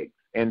legs.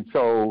 And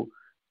so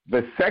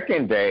the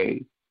second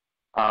day,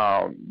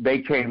 they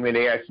came in,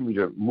 they asked me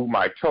to move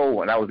my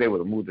toe, and I was able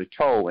to move the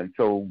toe. And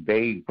so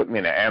they put me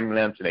in an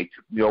ambulance, and they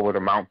took me over to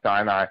Mount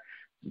Sinai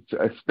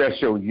a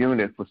special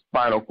unit for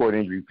spinal cord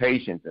injury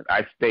patients, and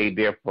I stayed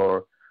there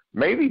for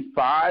maybe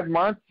 5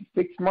 months,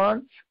 6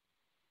 months,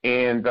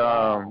 and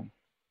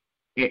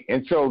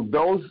so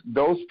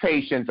those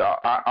patients,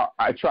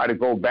 I try to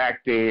go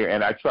back there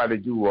and I try to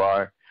do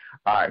a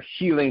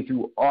healing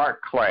through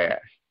art class,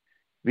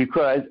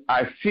 because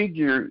I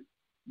figured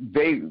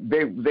they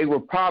were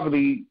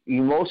probably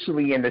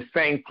emotionally in the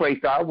same place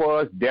I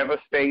was,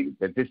 devastated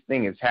that this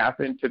thing has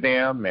happened to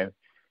them, and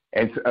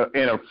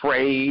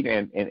afraid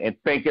and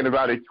thinking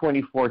about it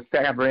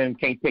 24/7, and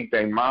can't take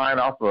their mind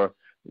off of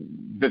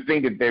the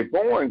thing that they're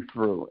going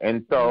through.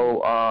 And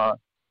so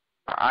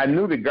I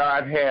knew that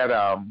God had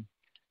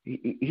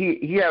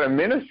he had a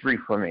ministry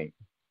for me.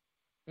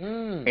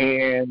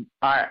 And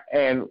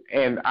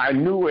I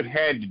knew it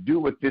had to do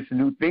with this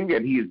new thing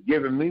that he has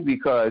given me,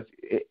 because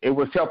it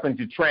was helping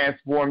to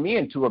transform me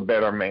into a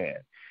better man.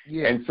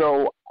 Yeah. And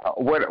so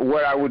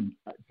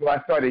I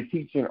started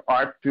teaching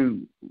art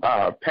through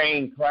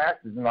paying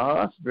classes in the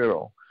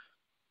hospital.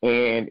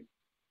 And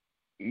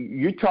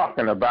you're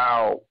talking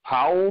about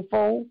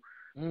powerful.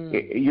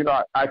 You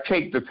know, I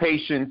take the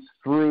patients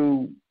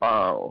through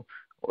what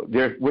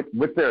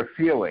they're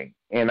feeling,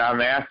 and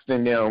I'm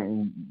asking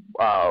them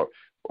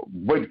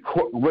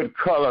what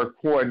color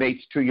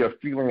coordinates to your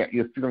feeling that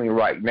you're feeling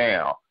right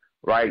now,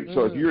 right?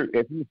 So if you're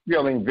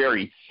feeling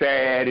very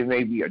sad, it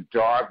may be a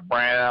dark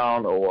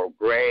brown or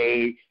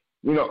gray,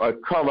 you know, a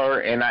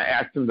color, and I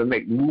ask them to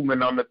make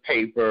movement on the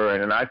paper,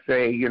 and then I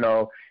say, you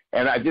know,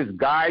 and I just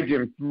guide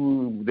them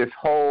through this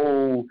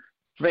whole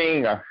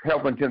thing of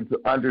helping them to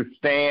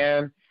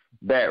understand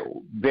that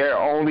they're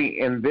only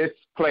in this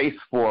place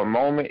for a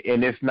moment,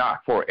 and it's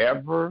not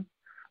forever.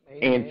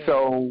 Amen. And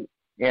so,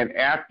 and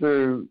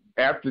after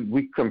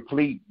we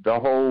complete the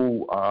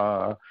whole,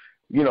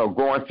 you know,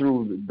 going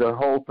through the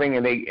whole thing,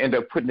 and they end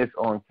up putting this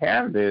on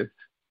canvas,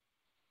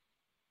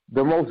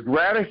 the most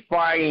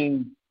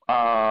gratifying,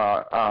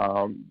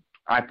 I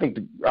think,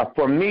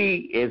 for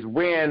me, is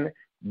when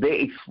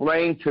they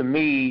explain to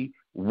me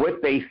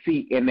what they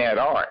see in that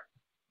art.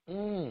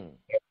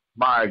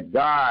 My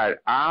God,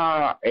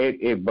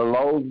 it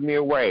blows me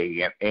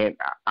away, and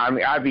I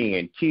mean, I be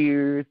in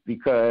tears,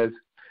 because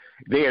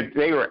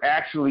they were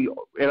actually,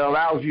 it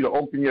allows you to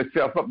open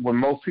yourself up when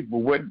most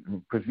people wouldn't,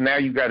 because now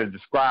you got to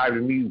describe to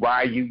me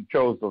why you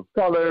chose those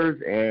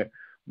colors and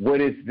what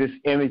does this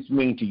image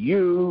mean to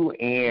you,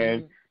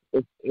 and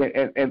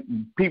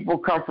and people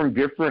come from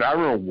different. I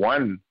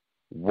remember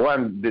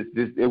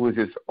it was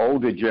this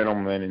older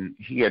gentleman, and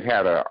he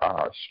had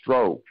a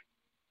stroke,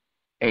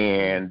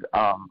 and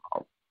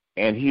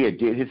he had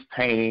did his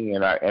painting,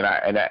 and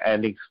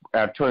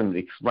I told him to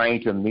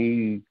explain to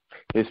me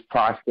his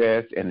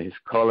process and his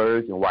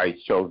colors and why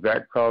he chose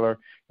that color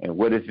and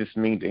what does this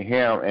mean to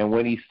him. And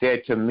when he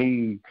said to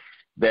me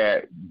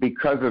that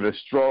because of the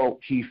stroke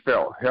he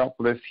felt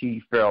helpless,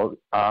 he felt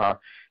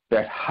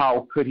that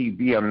how could he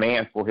be a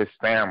man for his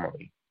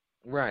family?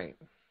 Right.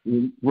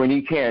 When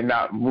he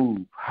cannot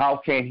move, how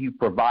can he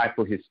provide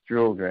for his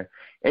children?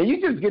 And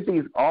you just get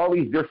all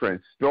these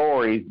different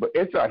stories, but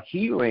it's a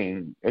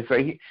healing. And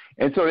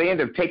so they end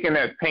up taking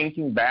that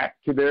painting back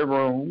to their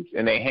rooms,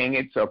 and they hang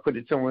it, so put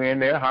it somewhere in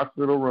their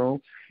hospital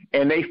room,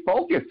 and they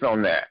focus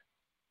on that.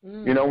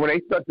 You know, when they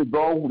start to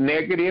go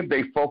negative,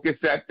 they focus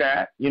at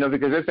that, you know,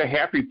 because there's a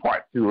happy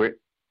part to it,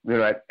 you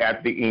know,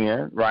 at the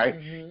end, right?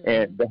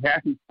 And the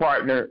happy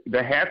part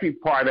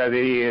of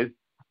it is,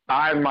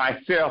 I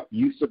myself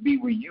used to be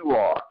where you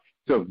are.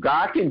 So if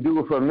God can do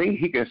it for me,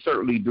 he can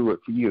certainly do it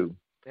for you.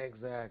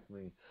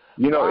 Exactly.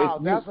 You know,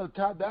 wow,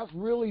 that's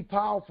really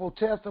powerful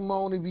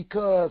testimony,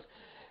 because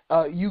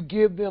you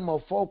give them a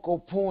focal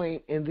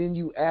point and then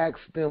you ask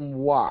them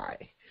why.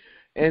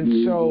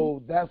 And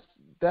so that's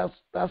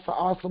an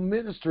awesome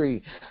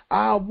ministry.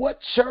 What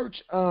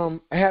church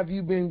have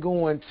you been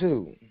going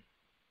to?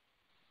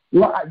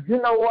 Well,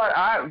 you know what?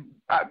 I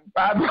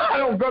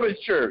don't go to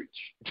church.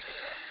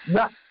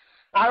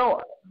 I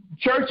don't.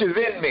 Church is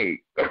in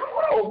me.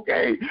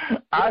 Okay.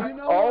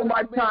 All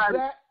my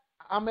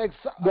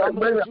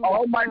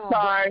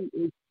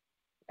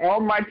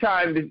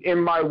time is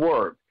in my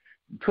work,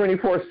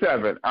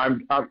 24/7.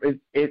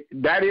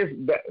 That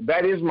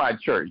is my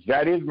church.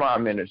 That is my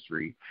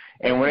ministry.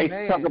 And when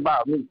they talk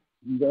about me,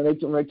 when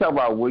they talk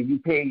about, will you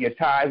pay your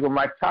tithes? Well,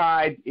 my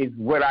tithe is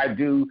what I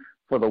do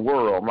for the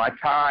world. My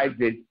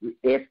tithe is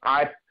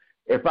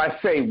if I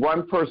say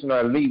one person,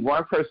 or lead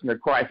one person to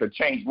Christ, or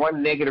change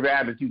one negative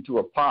attitude to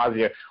a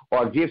positive,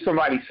 or give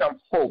somebody some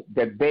hope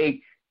that they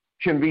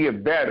can be a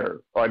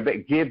better, or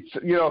that gives,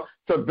 you know,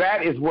 so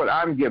that is what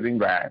I'm giving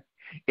back.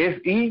 It's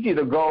easy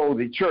to go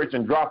to church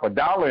and drop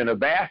 $1 in a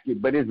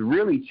basket, but it's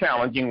really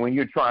challenging when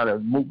you're trying to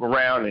move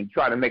around and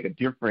try to make a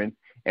difference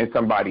in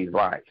somebody's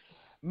life.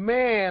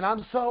 Man,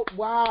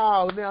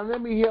 wow. Now,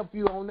 let me help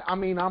you on. I'm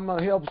going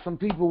to help some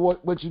people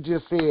what you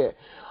just said.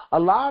 A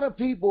lot of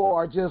people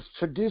are just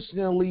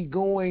traditionally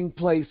going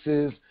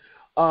places.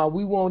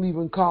 We won't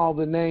even call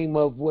the name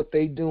of what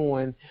they're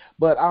doing,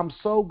 but I'm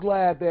so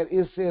glad that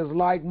it says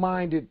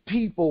like-minded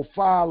people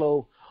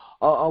follow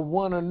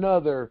one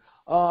another.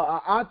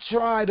 I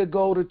try to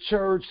go to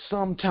church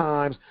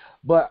sometimes,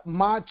 but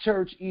my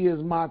church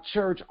is my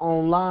church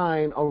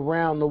online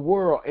around the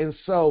world. And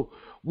so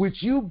with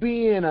you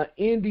being an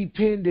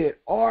independent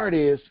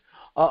artist,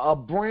 a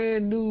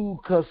brand new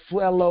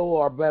Casuelo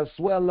or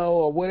Basuelo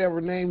or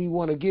whatever name you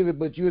want to give it,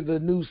 but you're the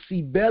new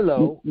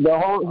Sebello. No,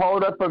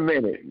 hold up a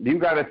minute. You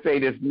got to say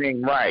this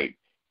name right.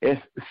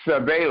 It's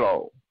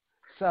Sabello.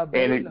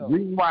 And the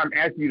reason why I'm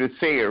asking you to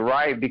say it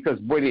right, because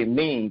what it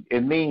means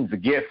a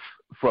gift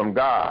from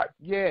God.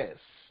 Yes.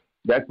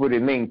 That's what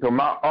it means. So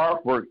my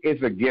artwork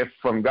is a gift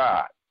from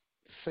God.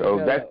 Sebello.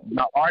 So that's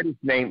my artist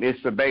name is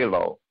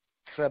Sabello.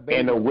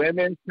 And the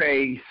women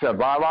say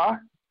Sabala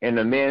and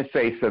the men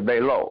say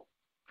Sabello.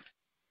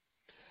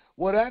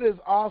 Well, that is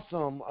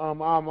awesome.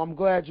 I'm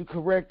glad you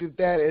corrected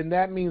that, and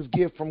that means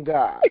gift from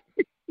God.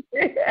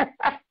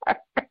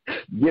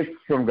 Gift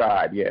from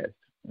God, yes.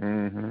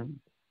 Mm-hmm.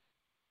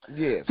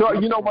 Yes. So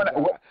you know what?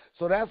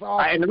 So that's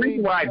awesome. And the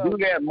reason why I do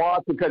that,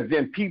 Mark, because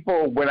then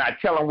people, when I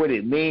tell them what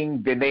it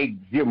means, then they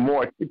give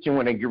more attention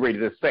when they get ready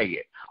to say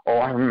it.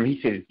 Oh, he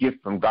said it's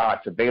gift from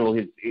God to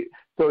Balaam.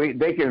 So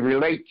they can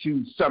relate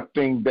to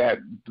something that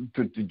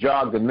to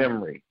jog the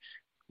memory,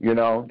 you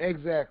know.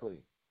 Exactly.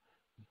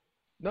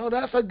 No,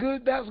 that's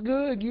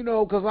good, you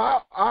know,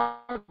 because I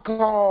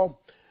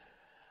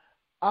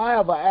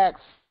have an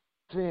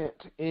accent,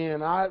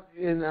 and I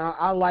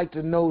like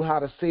to know how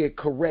to say it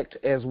correct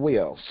as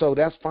well. So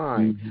that's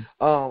fine.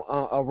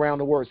 Mm-hmm. Around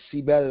the word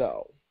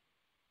Sebello.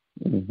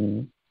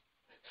 Mm-hmm.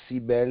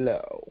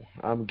 Sebello.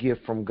 I'm a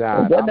gift from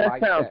God. Well, that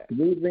like sounds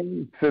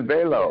soothing.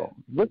 Sebello. Yeah.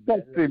 What's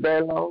that,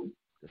 Sebello?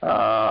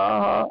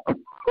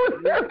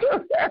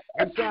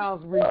 It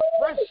sounds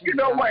refreshing. You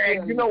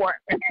know what?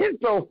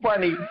 It's so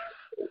funny.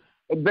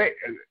 The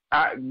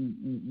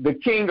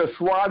king of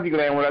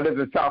Swaziland, when I lived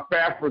in South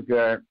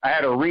Africa, I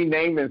had a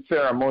renaming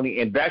ceremony,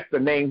 and that's the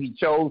name he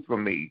chose for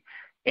me.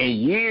 And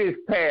years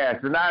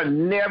passed, and I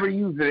never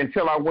used it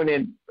until I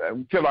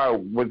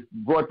was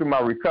going through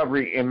my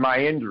recovery in my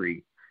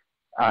injury.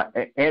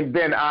 And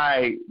then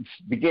I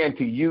began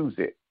to use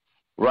it,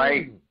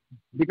 right?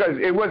 Because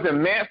it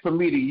wasn't meant for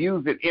me to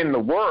use it in the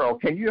world.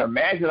 Can you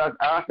imagine us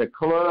at the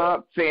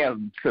club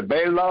saying,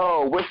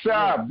 Sebello, what's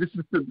up? This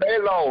is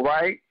Sebello,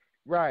 right?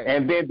 Right.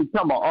 And then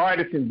become an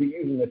artist and be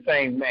using the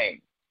same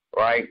name,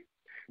 right?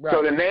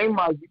 So the name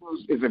I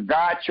use is a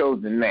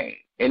God-chosen name.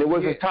 And it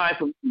wasn't time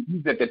for me to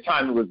use it at the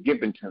time it was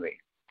given to me.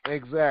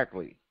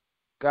 Exactly.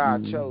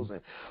 God-chosen.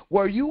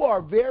 Well, you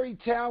are very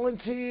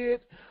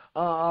talented,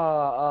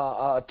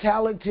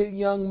 talented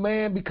young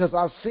man, because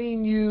I've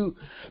seen you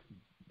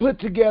put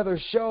together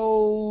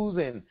shows,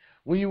 and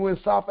when you were in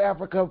South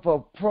Africa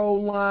for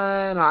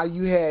Proline,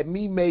 you had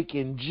me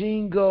making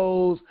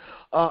jingles.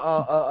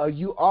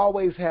 You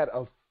always had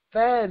a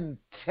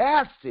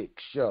fantastic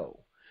show.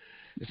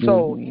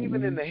 So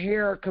even in the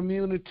hair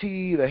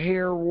community, the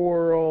hair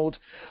world,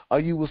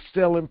 you were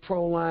selling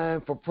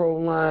Proline for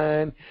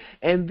Proline.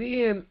 And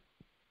then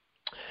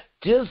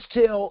just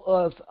tell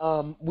us,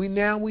 we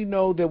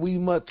know that we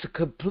must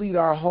complete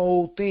our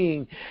whole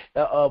thing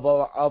of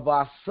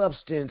our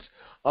substance.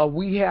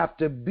 We have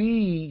to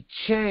be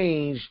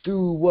changed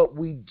through what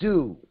we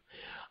do.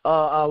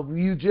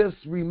 You just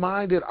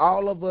reminded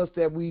all of us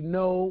that we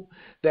know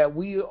that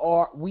we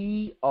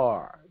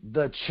are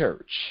the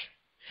church.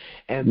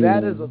 And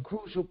that is a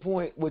crucial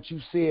point, what you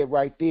said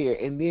right there.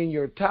 And then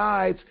your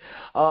tithes,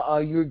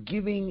 you're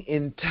giving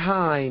in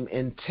time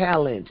and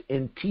talent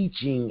and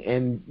teaching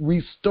and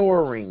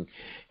restoring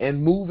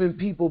and moving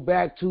people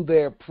back to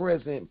their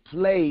present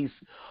place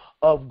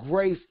of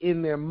grace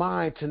in their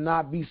mind to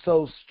not be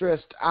so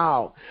stressed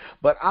out.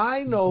 But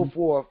I know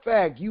for a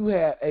fact you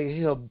had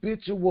a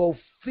habitual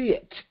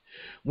fit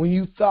when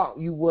you thought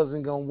you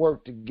wasn't going to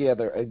work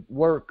together,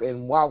 work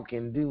and walk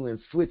and do and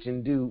switch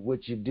and do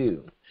what you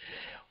do.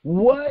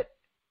 What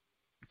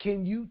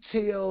can you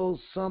tell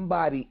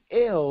somebody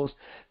else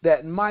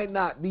that might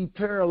not be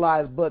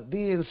paralyzed but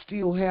then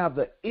still have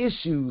the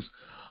issues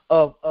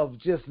of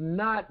just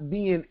not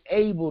being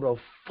able to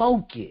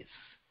focus?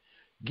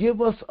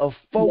 Give us a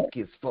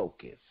focus.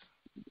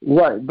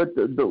 Right, but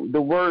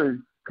the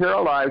word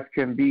paralyzed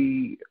can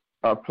be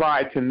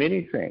applied to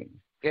many things.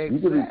 Exactly.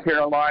 You can be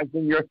paralyzed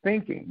in your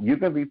thinking. You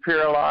can be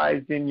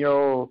paralyzed in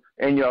your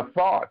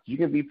thoughts. You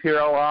can be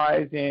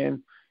paralyzed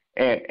in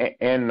anything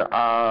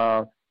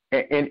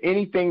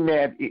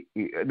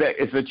that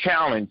is a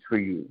challenge for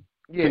you.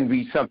 Can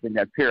be something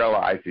that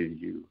paralyzes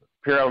you.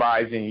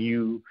 Paralyzing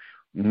you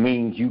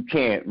means you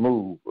can't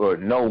move or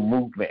no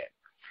movement.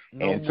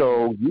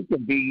 So you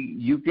can be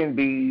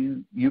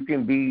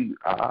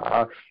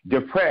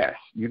depressed.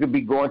 You can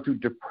be going through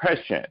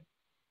depression,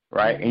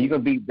 right? And you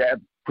can be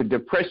that.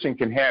 Depression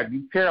can have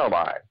you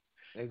paralyzed.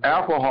 Exactly.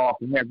 Alcohol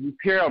can have you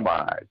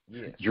paralyzed.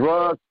 Yes.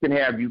 Drugs can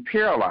have you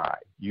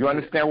paralyzed. You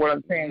understand what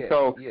I'm saying?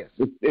 So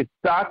it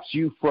stops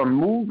you from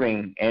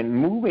moving, and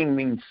moving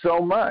means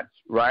so much,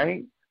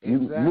 right?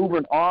 Exactly.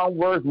 Moving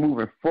onward,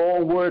 moving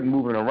forward,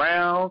 moving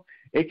around.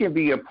 It can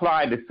be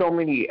applied to so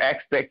many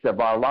aspects of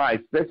our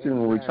lives, especially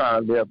when we're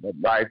trying to live a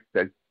life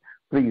that's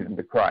pleasing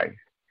to Christ.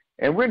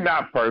 And we're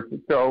not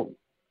perfect. So,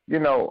 you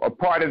know, a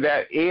part of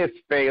that is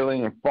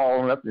failing and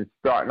falling up and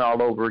starting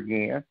all over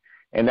again.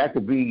 And that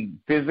could be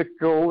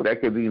physical,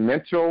 that could be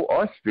mental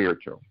or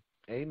spiritual.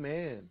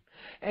 Amen.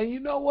 And you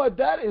know what?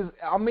 That is,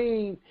 I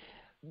mean,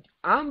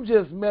 I'm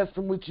just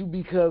messing with you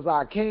because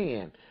I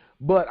can.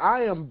 But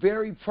I am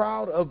very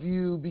proud of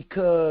you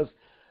because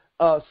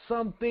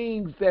some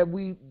things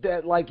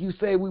that like you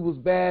say we was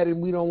bad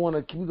and we're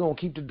gonna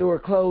keep the door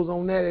closed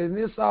on that, and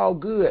it's all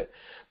good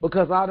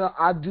because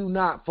I do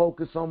not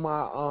focus on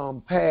my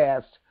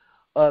past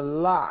a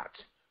lot.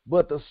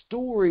 But the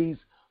stories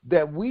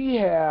that we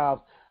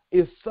have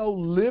is so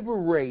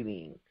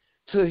liberating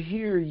to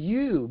hear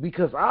you,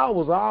 because I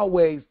was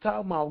always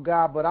talking about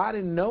God, but I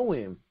didn't know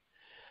him.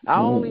 I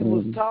only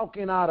was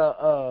talking out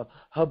of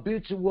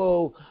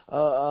habitual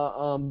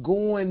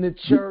going to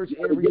church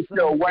every Sunday for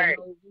no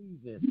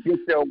reason. Get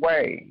your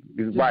way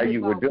is why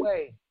you would do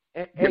it.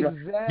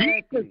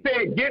 Exactly. Jesus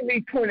said, "Give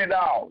me $20."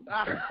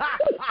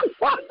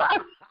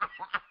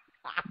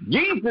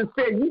 Jesus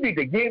said, "You need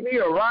to give me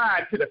a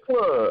ride to the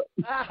club."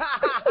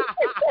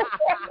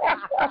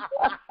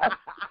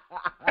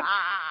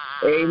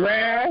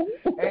 Amen.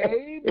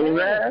 Amen.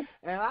 Amen.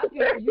 And I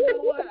can, you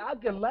know what? I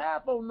can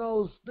laugh on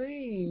those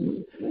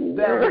things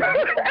that was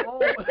going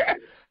on.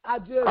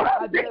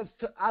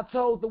 I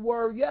told the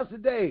word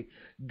yesterday.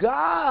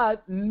 God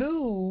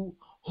knew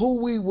who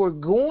we were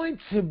going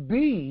to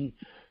be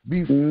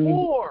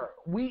before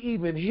we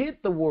even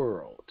hit the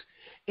world.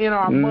 In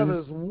our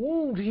mother's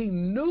womb, he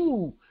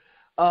knew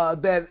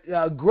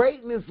that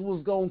greatness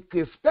was going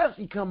to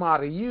especially come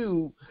out of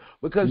you,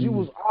 because you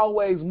was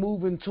always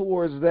moving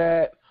towards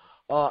that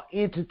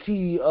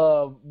entity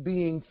of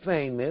being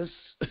famous.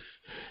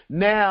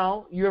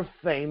 Now you're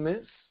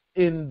famous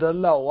in the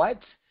Lord,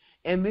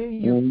 and then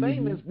you're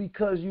famous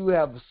because you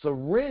have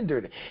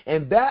surrendered.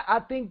 And that, I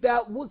think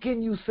that, what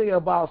can you say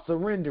about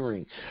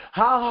surrendering?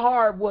 How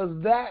hard was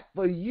that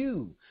for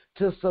you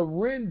to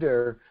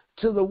surrender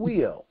to the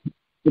will?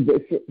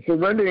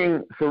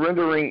 Surrendering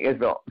is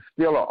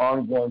still an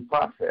ongoing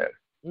process,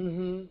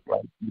 right?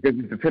 Because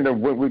it depends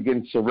on what we're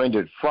getting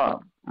surrendered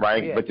from,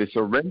 right? Yeah. But to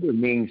surrender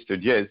means to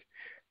just,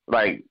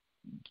 like,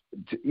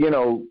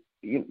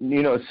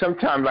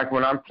 sometimes, like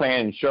when I'm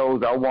playing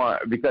shows, I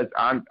want, because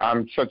I'm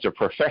such a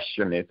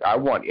perfectionist, I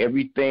want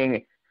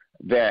everything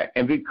that,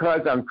 and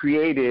because I'm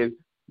creative,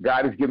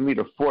 God has given me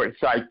the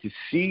foresight to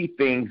see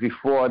things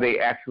before they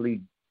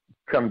actually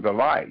come to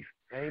life.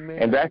 Amen.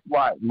 And that's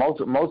why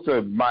most of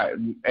my,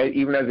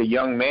 even as a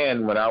young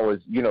man, when I was,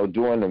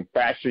 doing them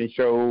fashion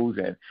shows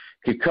and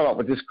could come up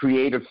with this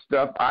creative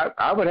stuff,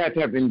 I would have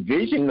to have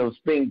envisioned those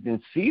things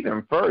and see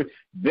them first,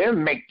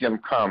 then make them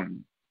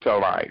come to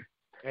life.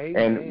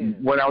 Amen.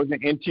 And when I was an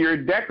interior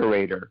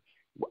decorator,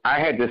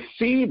 I had to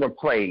see the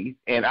place,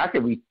 and I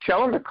could be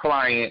telling the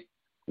client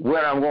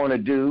what I'm going to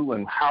do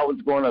and how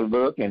it's going to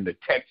look and the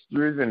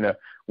textures and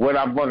what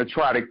I'm going to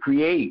try to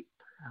create.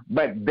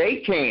 But they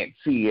can't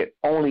see it,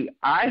 only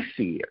I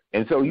see it.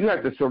 And so you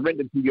have to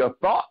surrender to your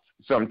thoughts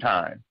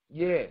sometimes.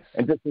 Yes.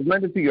 And to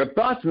surrender to your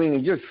thoughts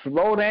means just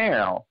slow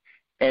down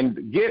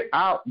and get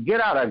out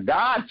of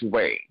God's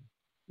way.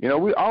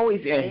 We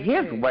always in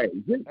his way.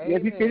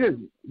 If you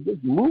can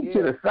just move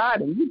to the side,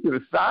 and move to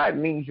the side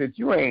means that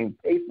you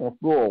ain't pacing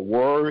or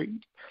worried.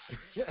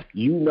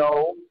 you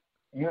know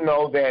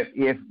that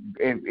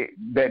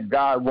that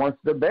God wants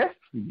the best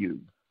for you.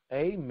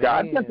 Amen.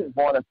 God doesn't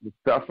want us to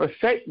suffer,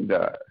 Satan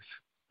does.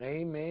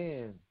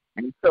 Amen.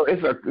 And so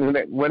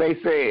when they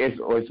say it's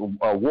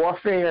a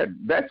warfare,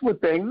 that's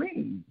what they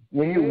mean.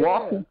 When you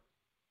walk,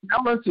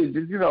 I want you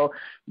to,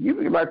 you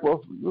be like,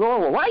 well,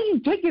 Lord, why are you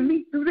taking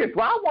me through this?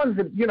 Well, I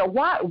wanted to,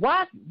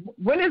 why,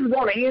 when is it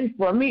going to end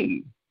for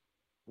me?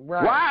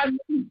 Right. Why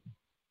me?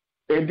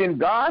 And then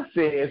God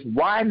says,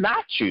 why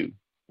not you?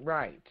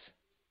 Right.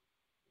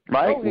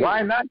 Right?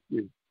 Why not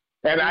you?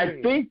 And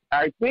I think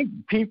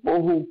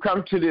people who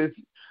come to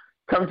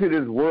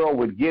this world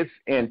with gifts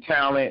and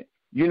talent,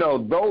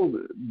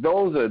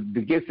 those are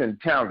the gifts and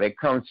talent that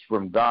comes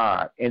from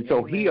God. And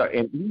so he's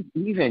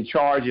in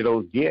charge of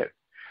those gifts.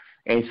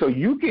 And so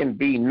you can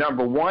be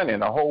number one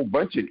in a whole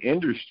bunch of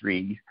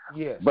industries,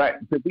 but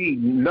to be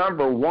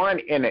number one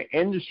in an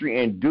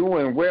industry and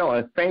doing well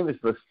and famous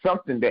for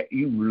something that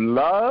you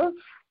love,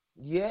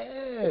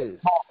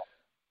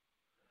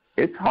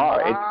 it's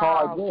hard. Wow. It's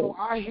hard. So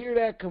I hear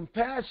that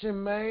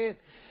compassion, man.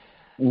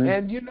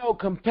 And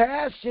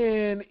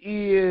compassion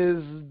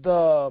is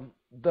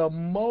the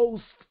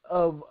most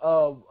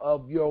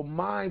of your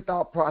mind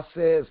thought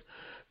process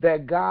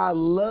that God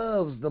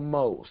loves the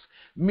most.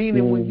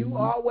 Meaning when you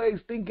always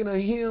thinking of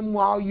him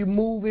while you're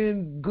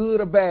moving,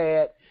 good or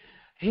bad,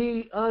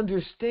 he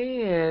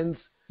understands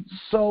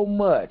so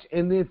much.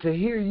 And then to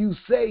hear you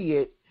say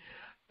it,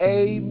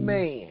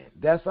 amen.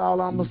 That's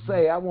all I'm going to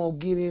say. I won't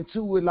get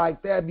into it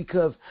like that,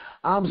 because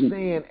I'm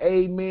saying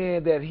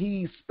amen, that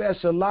he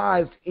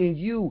specialized in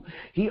you.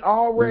 He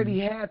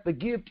already had the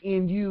gift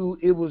in you.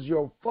 It was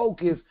your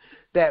focus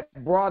that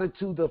brought it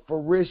to the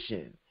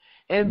fruition.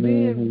 And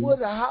then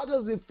how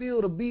does it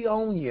feel to be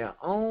on your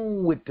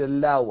own with the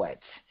Lord?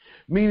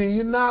 Meaning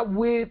you're not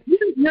with.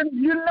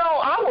 You know,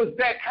 I was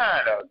that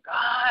kind of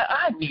guy.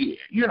 I need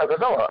it, because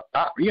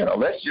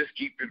let's just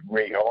keep it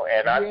real.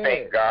 And I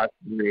thank God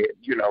for it,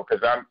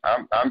 because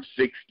I'm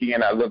 60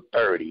 and I look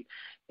 30.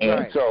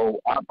 And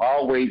so I've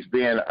always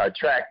been an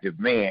attractive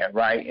man,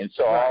 right? And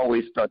so I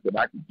always thought that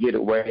I could get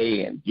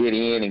away and get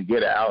in and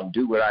get out and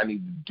do what I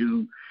need to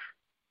do.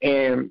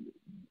 And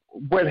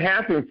what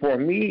happened for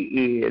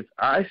me is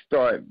I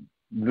started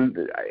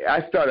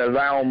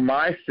allowing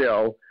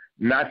myself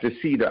not to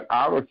see the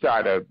outer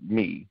side of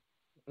me.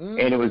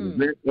 And it was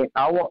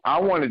I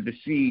wanted to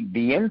see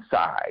the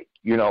inside.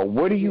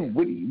 What are you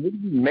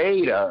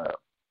made of?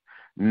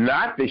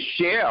 Not the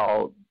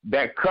shell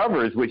that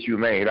covers what you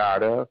made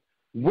out of.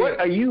 What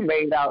are you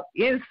made out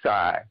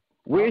inside?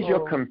 Where's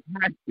your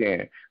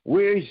compassion?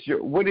 Where's your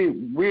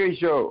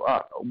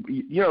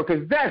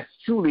because that's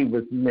truly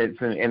what's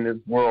missing in this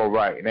world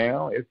right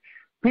now. Is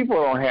people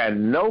don't have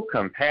no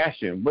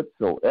compassion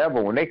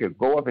whatsoever when they could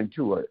go up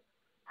into a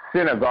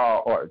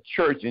synagogue or a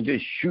church and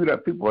just shoot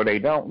up people they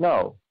don't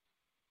know.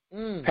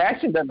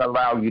 Passion doesn't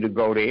allow you to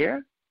go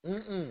there.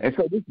 And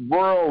so this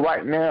world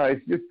right now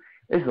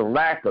it's a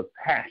lack of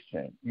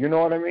passion. You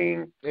know what I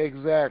mean?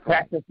 Exactly.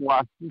 Passion for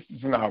our sisters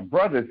and our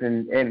brothers,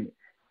 and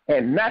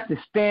not to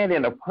stand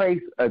in a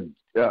place of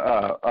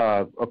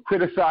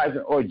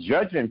criticizing or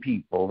judging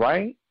people,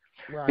 right?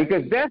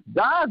 Because that's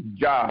God's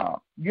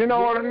job. You know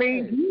what I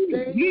mean?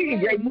 He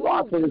didn't get you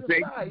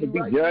authorization to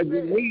be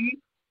judging me.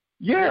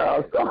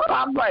 Yeah, so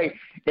I'm like,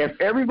 if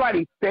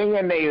everybody stay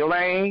in their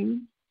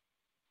lane,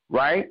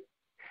 right?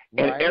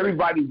 And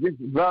everybody just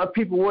love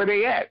people where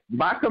they at.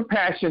 My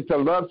compassion to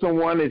love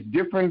someone is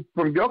different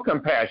from your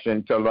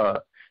compassion to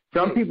love.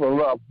 Some people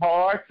love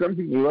hard, some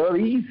people love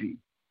easy.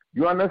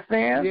 You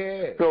understand?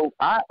 Yeah. So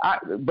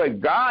but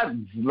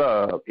God's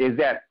love is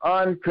that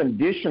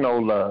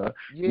unconditional love,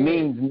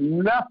 means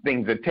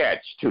nothing's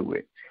attached to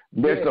it.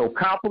 There's no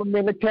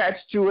compliment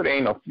attached to it,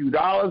 ain't a few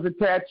dollars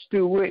attached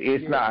to it.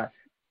 It's not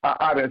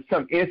out of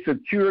some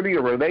insecurity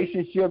or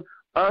relationship.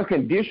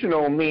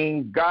 Unconditional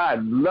means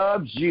God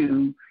loves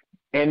you,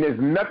 and there's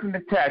nothing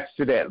attached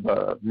to that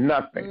love.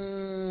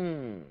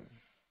 Nothing.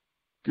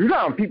 You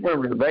know, when people in a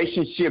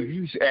relationship,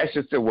 you ask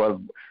yourself,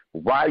 well,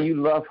 why you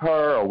love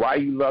her or why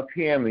you love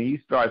him, and you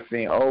start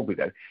saying, oh,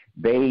 because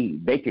they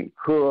can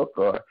cook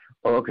or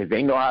because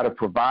they know how to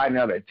provide and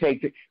how to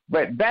take it.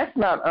 But that's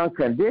not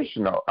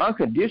unconditional.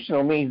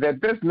 Unconditional means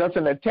that there's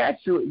nothing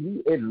attached to it.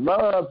 It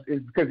loves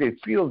is because it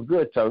feels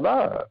good to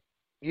love.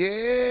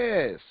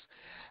 Yes.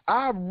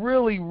 I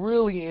really,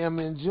 really am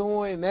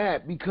enjoying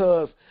that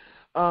because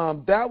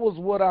that was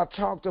what I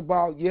talked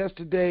about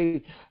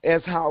yesterday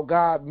as how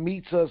God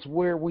meets us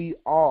where we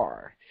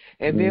are.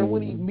 And then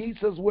when he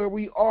meets us where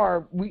we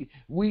are,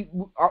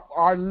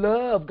 our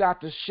love got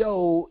to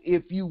show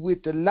if you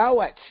with the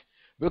Lord,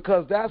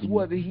 because that's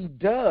what he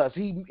does.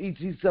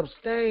 He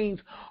sustains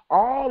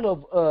all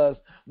of us,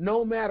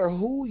 no matter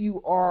who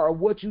you are or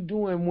what you're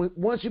doing.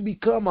 Once you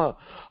become a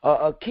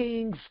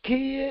king's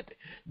kid,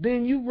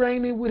 then you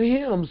reigning with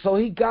him. So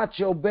he got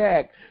your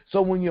back.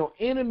 So when your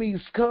enemies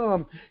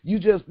come, you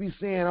just be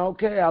saying,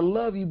 okay, I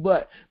love you,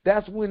 but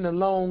that's when the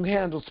long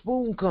handle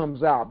spoon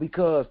comes out,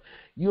 because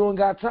you don't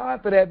got time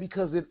for that,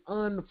 because it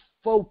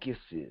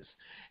unfocuses.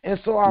 And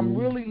so I'm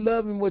really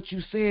loving what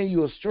you're saying.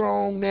 You're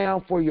strong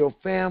now for your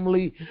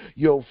family,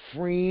 your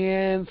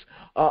friends.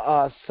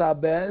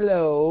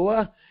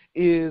 Sabello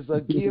is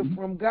a gift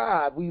from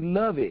God. We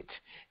love it.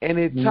 And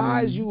it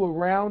ties you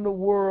around the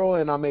world,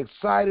 and I'm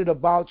excited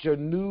about your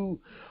new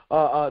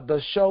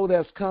the show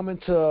that's coming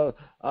to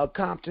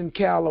Compton,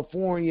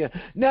 California.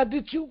 Now,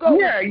 did you go?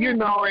 Yeah, you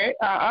know it.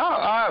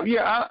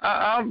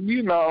 I'm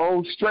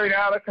straight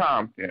out of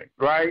Compton,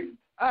 right?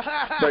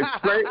 But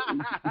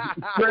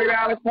straight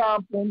out of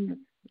Compton,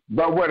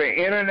 but with an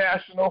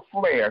international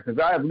flair, because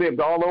I have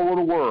lived all over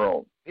the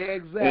world.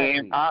 Exactly.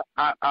 And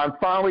I'm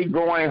finally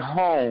going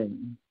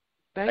home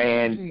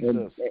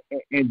and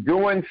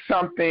doing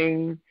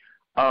something.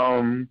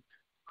 I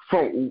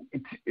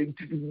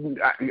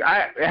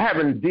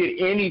haven't did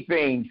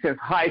anything since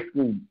high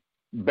school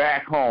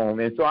back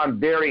home, and so I'm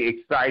very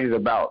excited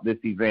about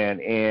this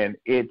event. And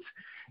it's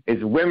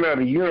Women of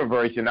the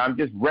Universe, and I'm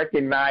just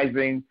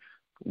recognizing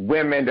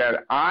women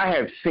that I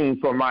have seen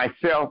for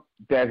myself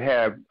that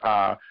have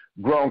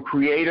grown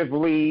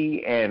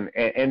creatively and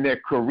in their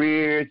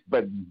careers,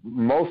 but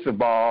most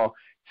of all,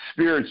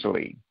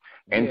 spiritually.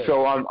 And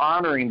so I'm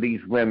honoring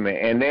these women,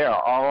 and they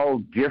are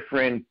all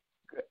different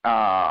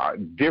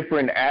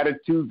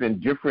attitudes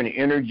and different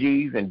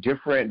energies and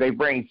they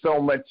bring so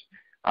much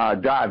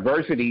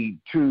diversity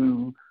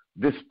to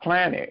this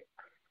planet.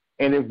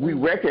 And if we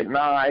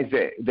recognize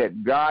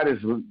that God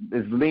is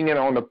leaning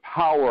on the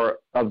power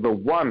of the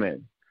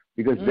woman,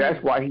 because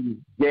that's why he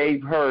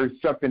gave her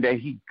something that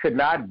he could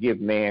not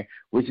give man,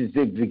 which is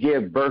to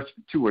give birth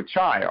to a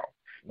child.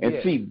 And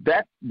see,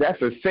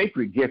 that's a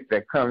sacred gift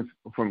that comes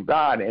from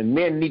God, and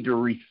men need to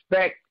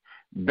respect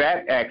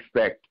that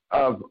aspect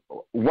of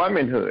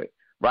womanhood,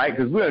 right?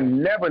 Because we'll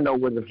never know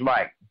what it's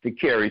like to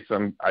carry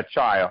a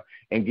child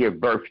and give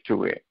birth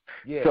to it.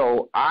 Yeah.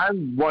 So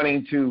I'm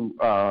wanting to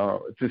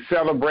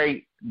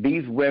celebrate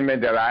these women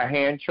that I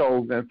hand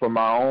chosen for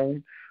my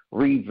own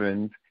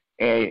reasons.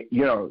 And,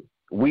 you know,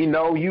 we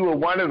know you are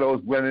one of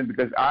those women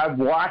because I've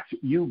watched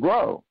you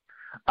grow.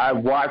 I've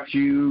watched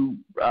you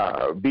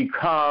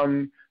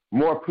become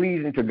more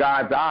pleasing to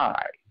God's eyes.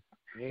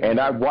 Yeah. And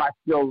I've watched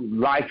your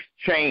life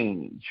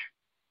change,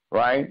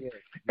 right? Yes.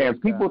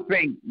 And people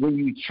think when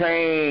you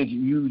change,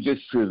 you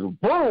just,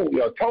 boom,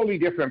 you're a totally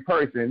different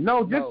person.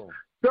 No, just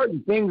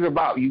certain things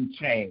about you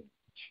change,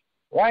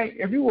 right?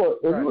 If you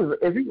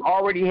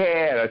already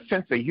had a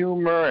sense of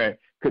humor and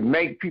could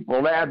make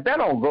people laugh, that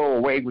don't go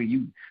away when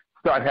you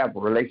start having a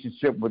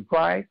relationship with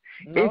Christ.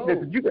 No.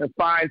 It's just you can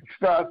find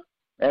stuff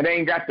and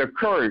ain't got the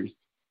courage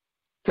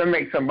to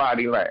make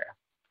somebody laugh.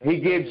 He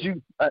gives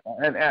you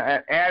an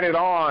added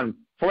on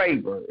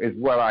flavor, is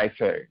what I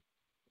say.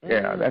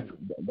 Yeah, that's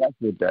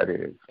what that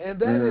is. And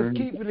that is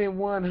keeping it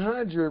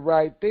 100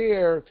 right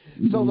there.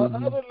 So the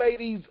other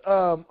ladies,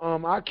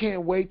 I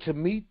can't wait to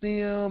meet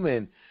them,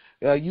 and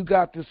you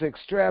got this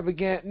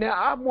extravagant. Now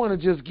I want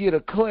to just get a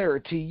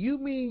clarity. You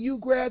mean you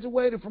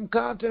graduated from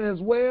Compton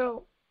as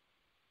well?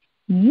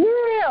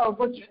 Yeah,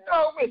 but you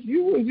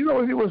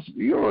was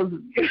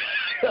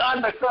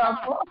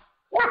undercover.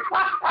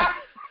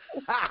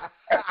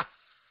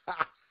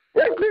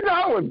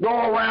 I was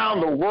going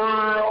around the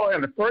world,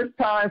 and the first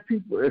time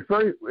people, and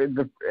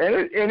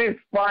it's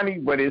funny,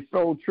 but it's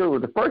so true.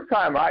 The first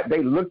time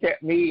they look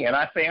at me and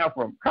I say I'm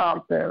from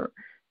Compton,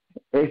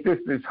 it's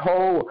just this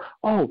whole,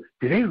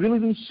 did they really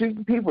be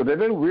shooting people? Did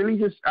they really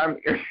just?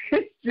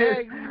 It's just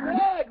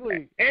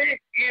exactly. And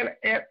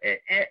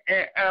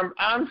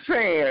I'm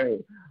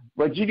saying,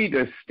 but you need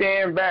to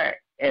stand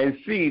back and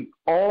see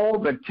all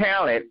the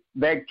talent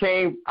that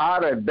came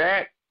out of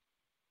that.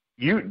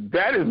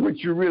 That is what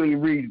you really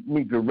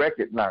need to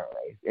recognize,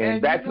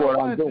 and that's what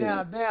I'm doing.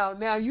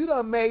 Now, you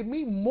done made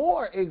me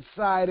more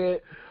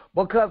excited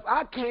because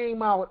I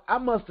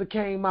must have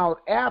came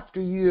out after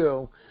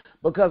you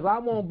because I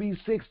won't be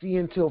 60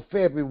 until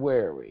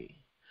February.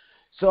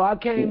 So I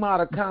came out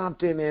of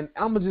Compton, and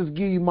I'm going to just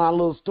give you my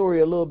little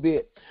story a little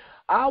bit.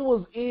 I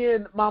was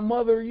in, my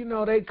mother,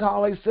 they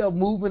call themselves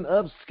moving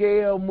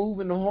upscale,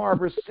 moving to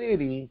Harbor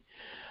City,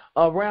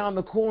 around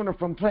the corner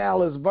from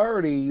Palos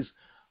Verdes.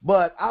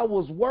 But I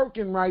was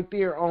working right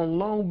there on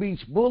Long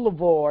Beach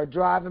Boulevard,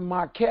 driving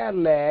my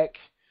Cadillac.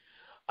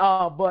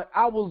 But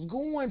I was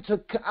going to,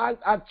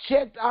 I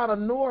checked out of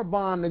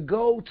Norbonne to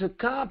go to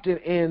Compton,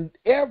 and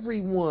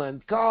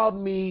everyone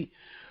called me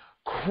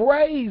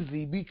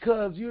crazy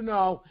because,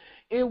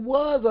 it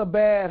was a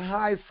bad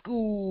high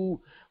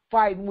school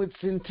fighting with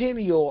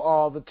Centennial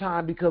all the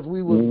time because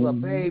we was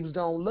babes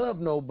don't love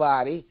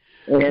nobody.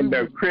 And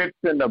the Crips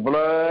and the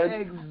Blood.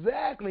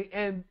 Exactly.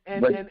 And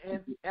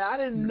I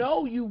didn't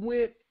know you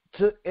went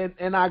to,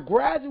 and I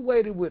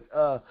graduated with,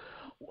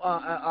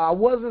 I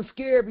wasn't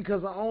scared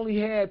because I only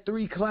had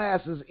 3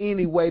 classes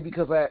anyway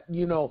because,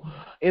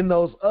 in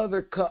those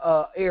other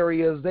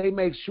areas, they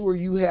make sure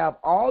you have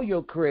all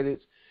your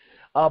credits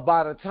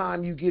by the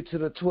time you get to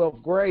the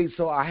 12th grade.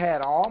 So I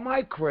had all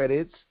my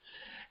credits.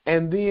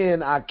 And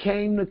then I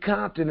came to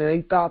Compton, and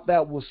they thought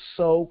that was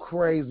so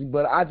crazy.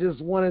 But I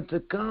just wanted to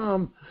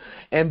come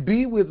and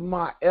be with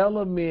my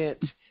element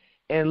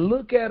and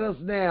look at us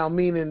now,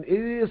 meaning it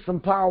is some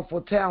powerful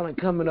talent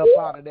coming up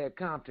out of that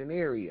Compton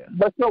area.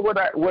 But so what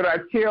I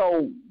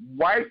tell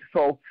white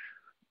folks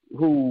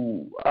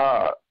who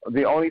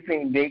the only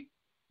thing they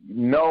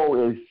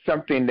know is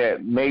something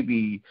that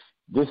maybe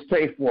just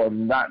say for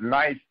not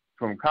nice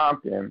from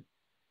Compton,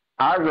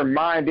 I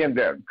remind them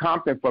that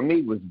Compton for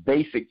me was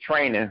basic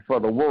training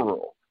for the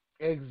world.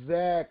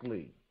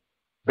 Exactly.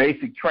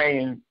 Basic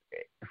training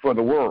for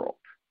the world.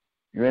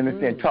 You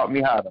understand? It taught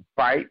me how to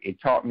fight. It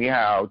taught me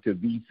how to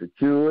be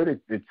secured.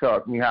 It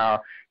taught me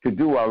how to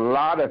do a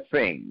lot of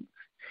things.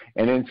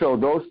 And then so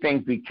those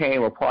things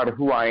became a part of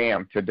who I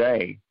am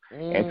today.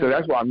 And so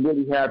that's why I'm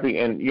really happy.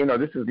 And,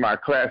 this is my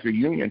class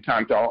reunion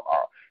time. So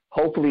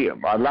hopefully a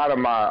lot of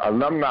my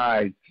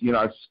alumni,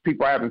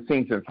 people I haven't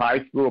seen since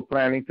high school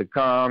planning to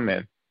come.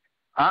 And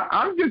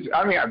this is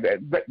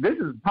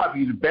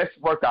probably the best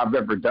work I've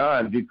ever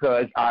done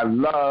because I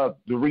love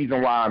the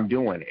reason why I'm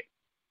doing it.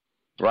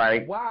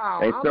 Right? Wow.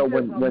 And so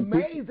I'm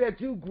amazed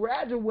that you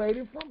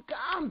graduated from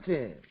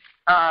Compton.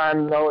 I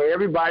know.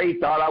 Everybody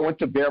thought I went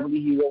to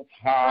Beverly Hills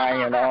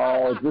High and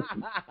all.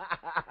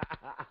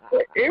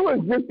 It was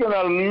just an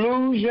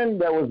illusion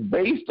that was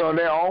based on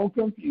their own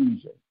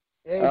confusion.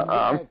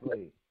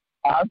 Exactly.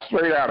 I'm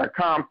straight out of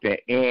Compton,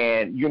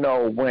 and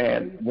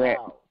when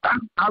I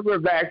remember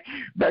back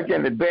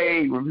in the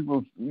day when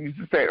people used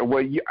to say,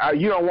 "Well,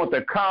 you don't want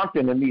the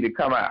Compton in me to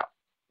come out."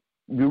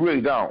 You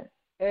really don't.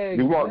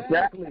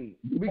 Exactly.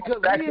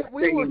 Because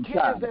we were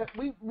kids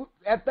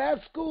at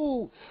that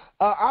school.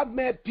 I've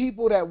met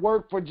people that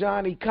worked for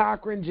Johnny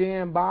Cochran,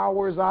 Jan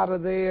Bowers out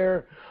of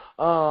there.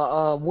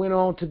 Went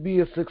on to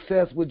be a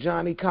success with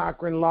Johnny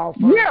Cochran Law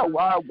Firm. Yeah,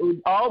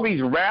 all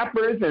these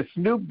rappers and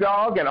Snoop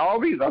Dogg and a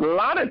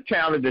lot of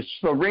talented,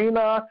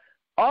 Serena,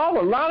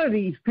 a lot of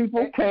these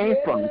people came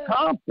from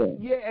Compton.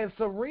 Yeah, and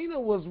Serena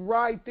was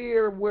right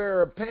there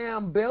where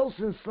Pam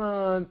Belson's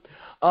son,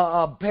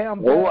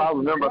 Pam. Oh, I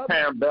remember brother,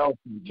 Pam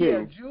Belson too.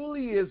 Yeah,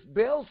 Julius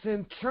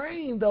Belson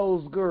trained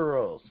those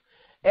girls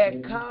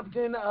at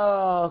Compton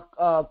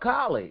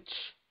College.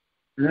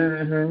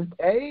 Mm-hmm.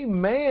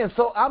 Amen.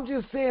 So I'm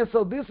just saying,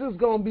 so this is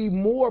going to be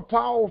more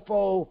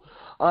powerful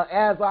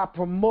as I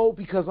promote,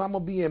 because I'm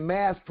going to be in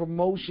mass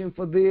promotion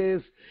for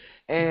this.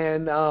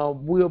 And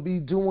we'll be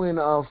doing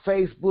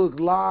Facebook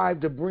Live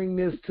to bring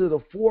this to the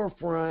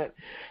forefront.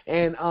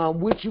 And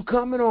with you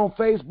coming on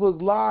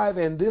Facebook Live,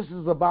 and this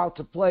is about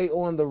to play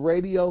on the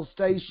radio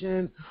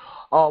station,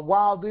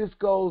 while this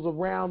goes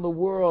around the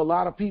world, a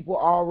lot of people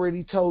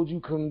already told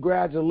you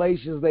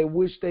congratulations. They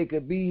wish they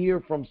could be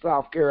here from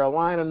South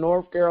Carolina,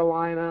 North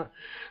Carolina.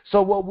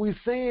 So what we're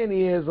saying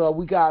is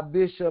we got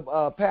Bishop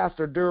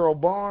Pastor Durrell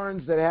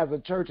Barnes that has a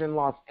church in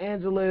Los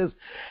Angeles.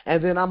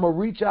 And then I'm going to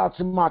reach out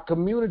to my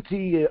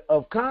community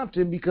of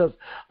Compton because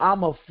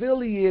I'm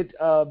affiliate.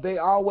 They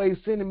always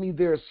sending me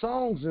their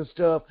songs and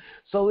stuff.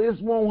 So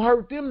it won't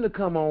hurt them to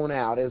come on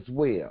out as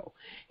well.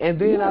 And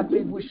then I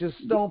think we should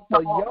stomp the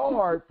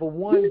yard for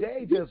one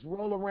day, just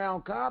roll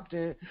around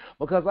Compton,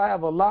 because I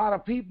have a lot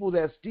of people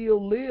that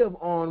still live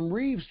on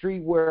Reeve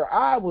Street where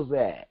I was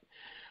at.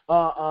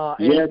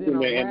 Yes,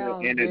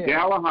 and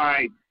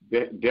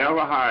the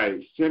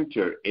Dallar-Hide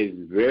Center is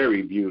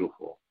very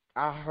beautiful.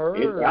 I heard.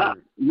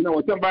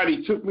 When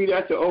somebody took me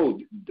there, I said, "Oh,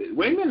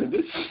 wait a minute,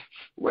 this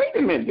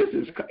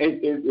is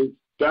it's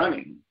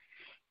stunning."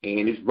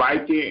 And it's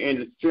right there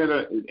in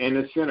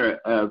the center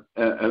of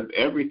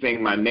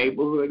everything, my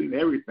neighborhood and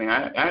everything.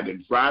 I had to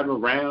drive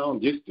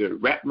around just to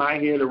wrap my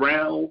head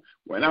around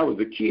when I was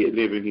a kid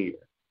living here.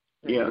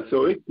 Yeah,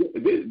 so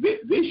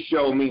this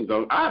show means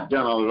I've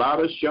done a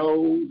lot of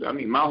shows. I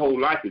mean, my whole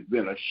life has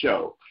been a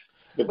show.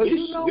 But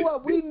you know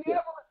what?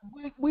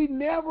 We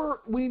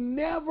never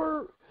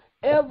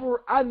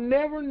ever. I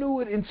never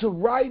knew it until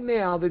right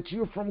now that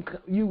you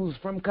was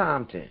from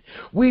Compton.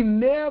 We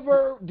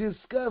never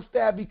discussed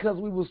that because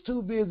we was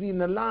too busy in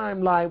the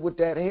limelight with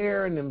that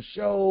hair and them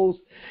shows.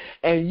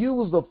 And you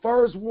was the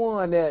first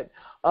one that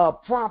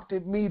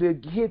prompted me to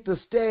hit the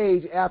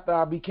stage after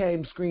I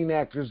became Screen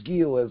Actors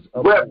Guild.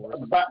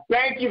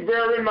 Thank you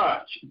very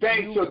much.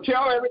 So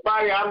tell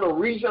everybody I'm the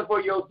reason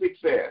for your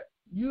success.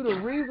 You the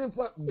reason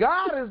for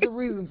God is the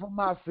reason for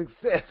my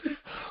success,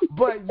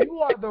 but you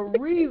are the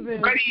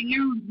reason. But He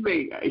used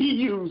me. He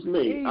used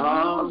me. He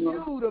used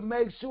you to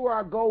make sure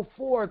I go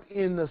forth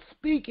in the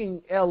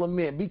speaking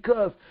element,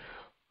 because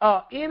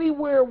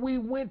anywhere we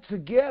went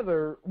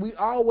together, we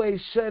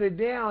always shut it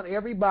down.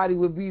 Everybody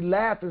would be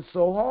laughing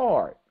so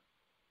hard.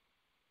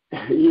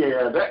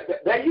 Yeah,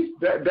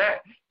 that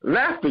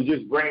laughter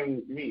just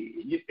brings me.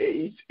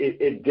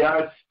 It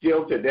does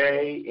still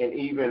today, and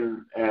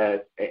even as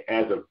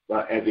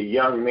a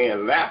young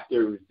man,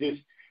 laughter is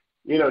just,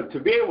 to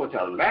be able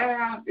to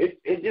laugh.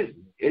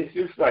 It's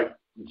just like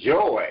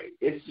joy.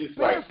 It's just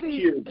like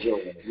pure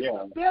joy.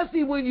 Yeah.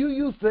 Especially when you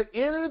used to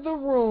enter the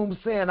room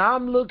saying,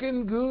 "I'm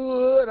looking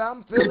good,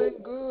 I'm feeling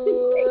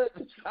good,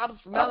 I'm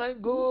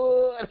smelling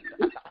good."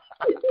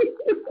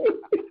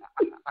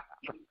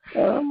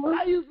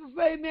 I used to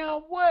say,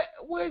 now,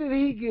 where did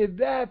he get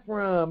that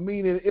from?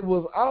 Meaning it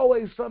was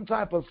always some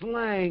type of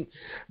slang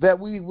that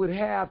we would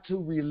have to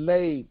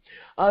relate.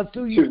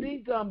 So you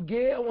think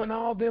Gail and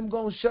all them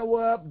going to show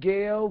up?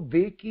 Gail,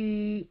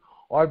 Vicky,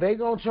 are they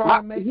going to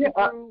try to make it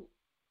through?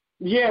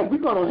 Yeah, we're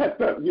going to have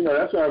to,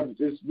 that's why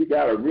we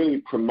got to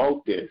really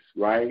promote this,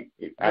 right?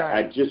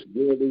 I just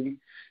really,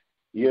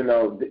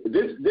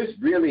 this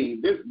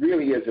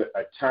really is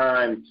a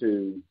time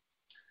to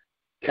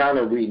kind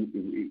of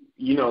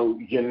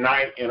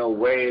unite in a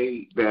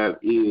way that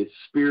is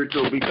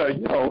spiritual, because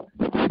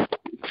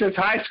since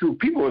high school,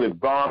 people have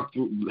gone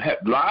through,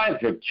 lives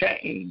have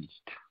changed,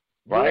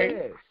 right?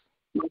 Yes.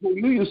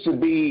 You used to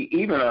be,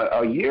 even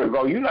a year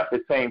ago, you're not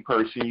the same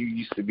person you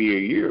used to be a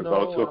year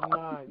ago. So I'm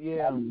not.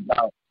 Yeah.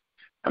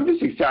 I'm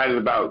just excited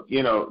about,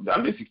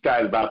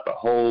 the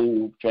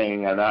whole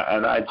thing, and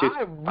I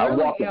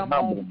really am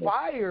on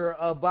fire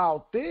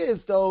about this,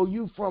 though.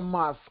 You from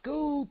my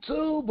school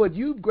too, but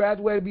you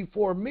graduated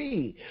before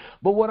me.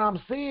 But what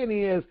I'm saying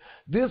is,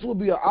 this will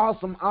be an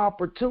awesome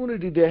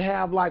opportunity to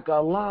have like an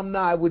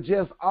alumni with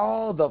just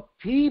all the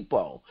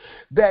people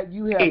that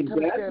you have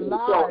touched their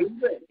lives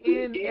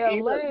in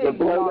L.A.,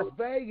 Las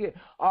Vegas,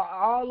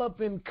 all up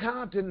in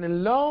Compton,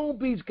 and Long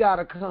Beach got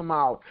to come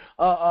out.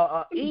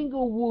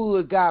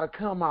 Inglewood got to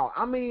come out.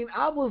 I mean,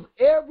 I was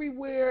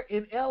everywhere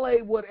in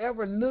L.A.,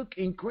 whatever nook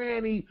and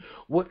cranny,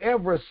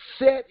 whatever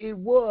set it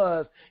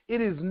was.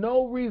 It is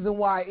no reason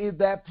why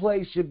that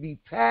place should be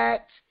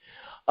packed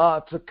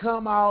to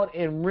come out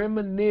and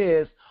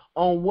reminisce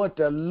on what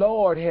the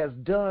Lord has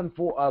done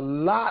for a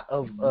lot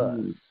of us.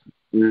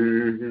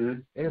 Mm-hmm.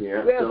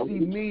 Especially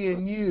me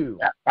and you.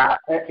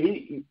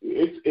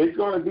 It's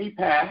going to be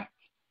packed.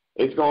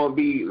 It's going to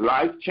be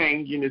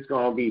life-changing. It's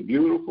going to be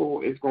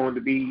beautiful. It's going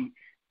to be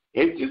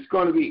it's just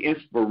going to be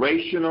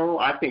inspirational.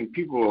 I think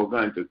people are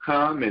going to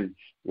come, and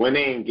when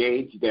they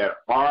engage their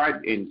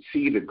art and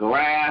see the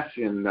glass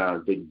and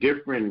the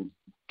different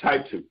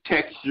types of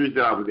textures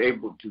that I was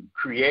able to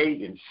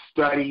create and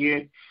study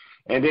it,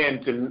 and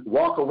then to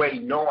walk away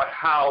knowing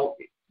how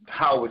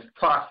it's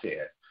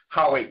processed,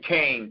 how it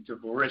came to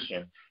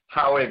fruition,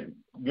 how it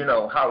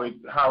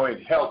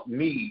helped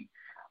me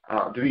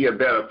to be a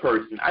better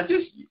person.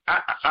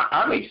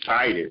 I'm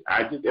excited.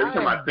 Every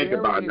time I think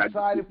about it, I'm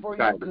excited for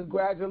you.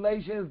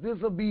 Congratulations. This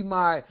will be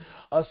my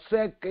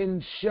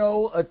second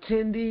show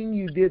attending.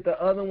 You did the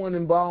other one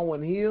in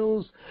Baldwin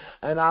Hills,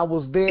 and I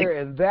was there,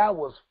 and that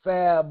was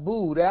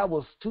faboo. That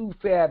was too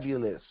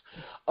fabulous.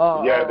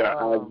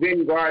 The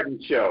Zen Garden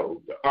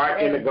show, the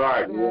art in the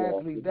garden.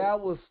 Exactly. Yeah. That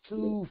was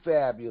too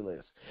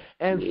fabulous.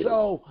 And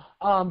so,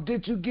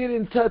 did you get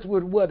in touch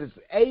with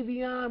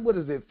Avion? What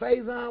is it?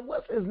 Faison?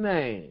 What's his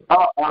name?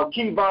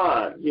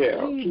 Kevon. Yeah.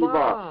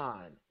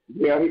 Kevon.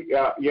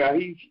 Yeah,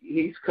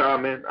 he's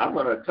coming. I'm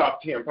gonna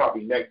talk to him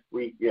probably next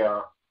week.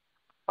 Yeah.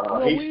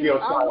 I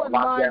wouldn't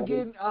mind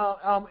getting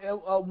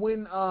I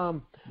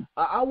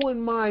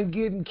wouldn't mind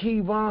getting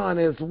Kevon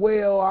as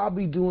well. I'll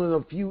be doing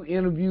a few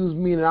interviews,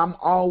 meaning I'm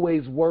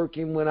always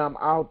working when I'm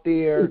out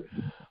there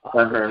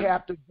to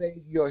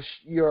captivate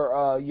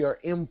your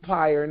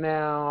empire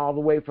now, all the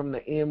way from the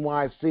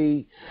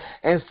NYC.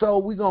 And so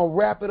we're gonna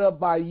wrap it up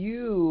by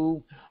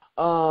you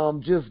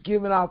just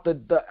giving out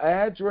the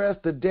address,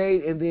 the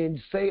date, and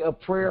then say a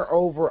prayer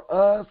over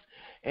us.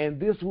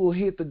 And this will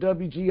hit the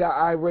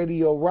WGII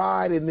Radio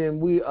Ride, and then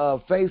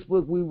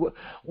Facebook.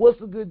 What's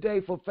a good day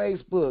for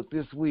Facebook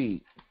this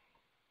week?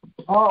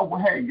 Oh,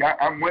 well, hey,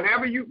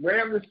 whenever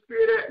the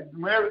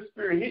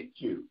spirit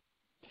hits you.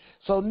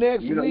 So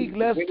next week,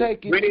 let's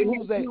take it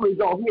Tuesday. It's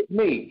gonna hit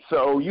me.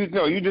 So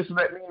you just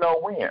let me know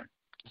when.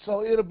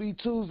 So it'll be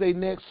Tuesday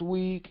next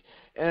week.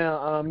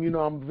 And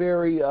I'm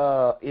very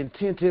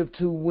attentive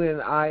to when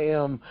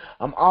I'm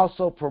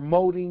also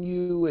promoting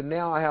you, and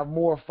now I have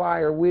more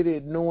fire with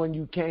it, knowing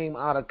you came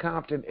out of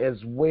Compton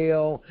as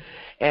well.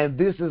 And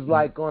this is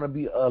like going to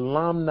be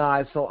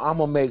alumni, so I'm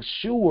gonna make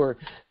sure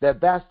that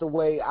that's the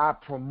way I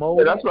promote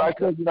it. That's why I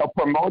said,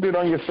 promote it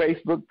on your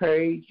Facebook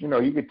page.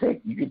 You could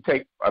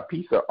take a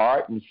piece of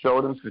art and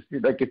show them so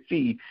they could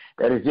see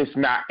that it's just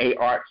not a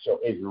art show.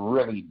 It's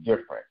really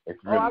different.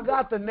 I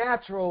got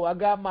I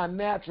got my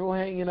natural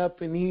hanging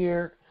up in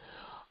here.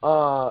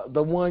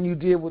 The one you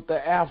did with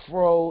the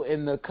afro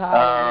and the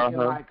collar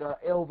looking like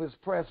Elvis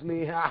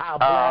Presley. Black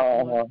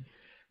one.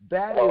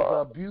 That is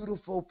a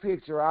beautiful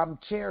picture. I'm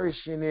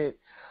cherishing it,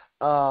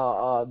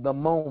 the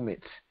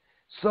moment.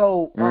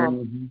 So,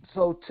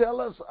 so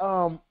tell us,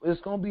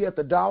 it's going to be at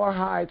the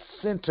Dallar-Hide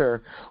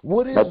Center.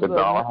 What is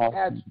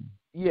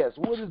Yes.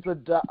 What is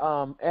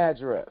the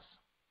address?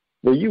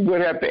 Well, you would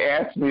have to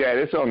ask me that.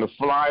 It's on the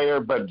flyer,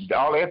 but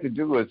all they have to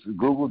do is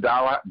Google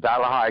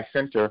Dallar-Hide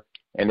Center,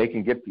 and they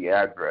can get the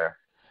address.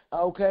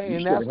 Okay,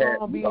 and that's going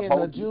to be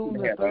in June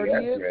the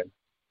 30th?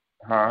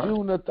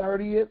 June the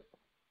 30th?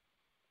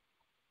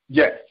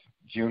 Yes,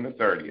 June the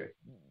 30th.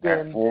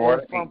 At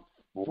 4 to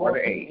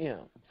 8.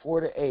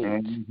 4 to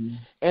 8.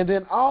 And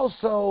then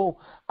also,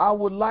 I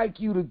would like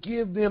you to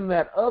give them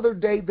that other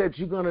date that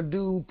you're going to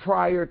do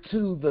prior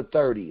to the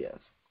 30th.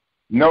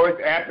 No,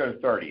 it's after the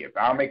 30th.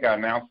 I'll make an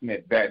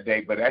announcement that day,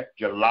 but that's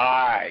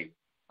July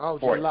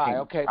 14th. July.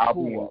 Okay, I'll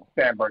cool. be in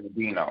San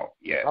Bernardino,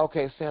 yes.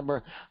 Okay, San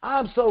Bernardino.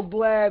 I'm so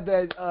glad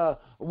that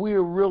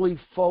we're really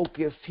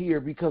focused here,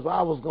 because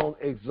I was going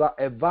to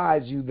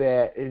advise you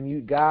that,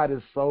 and God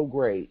is so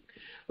great.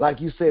 Like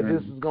you said,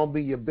 this is going to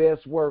be your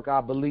best work,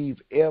 I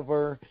believe,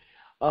 ever.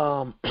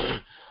 Also,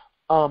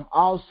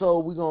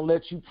 we're going to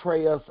let you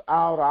pray us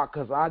out,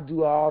 because I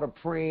do all the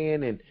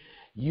praying, and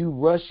you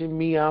rushing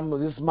me.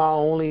 This is my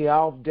only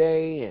off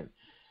day, and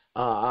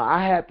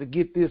I have to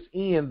get this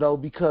in, though,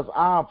 because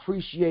I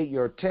appreciate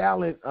your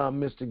talent,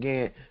 Mr.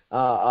 Gant.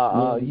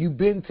 You've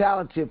been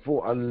talented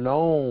for a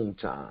long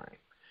time.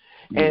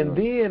 And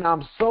then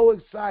I'm so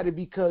excited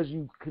because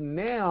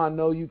now I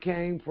know you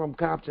came from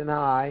Compton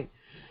High,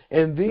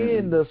 and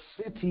then the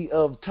city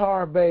of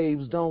tar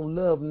babes don't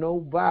love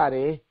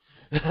nobody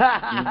but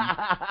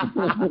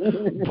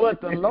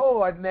the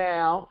Lord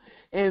now.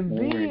 And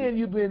then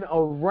you've been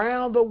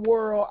around the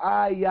world,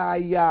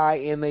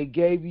 and they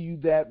gave you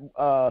that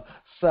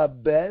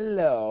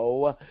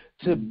Sabello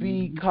to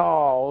be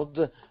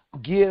called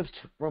gift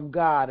from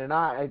God. And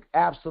I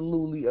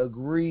absolutely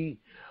agree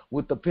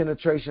with the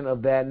penetration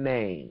of that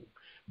name,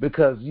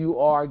 because you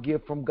are a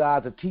gift from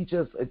God to teach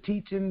us,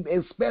 teaching,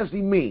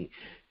 especially me,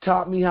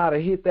 taught me how to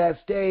hit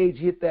that stage,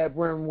 hit that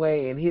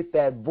runway, and hit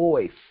that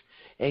voice,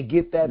 and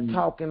get that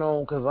talking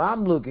on, because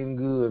I'm looking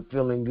good,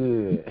 feeling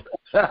good.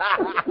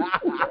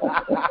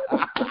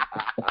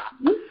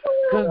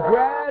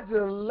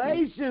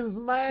 Congratulations,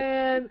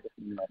 man.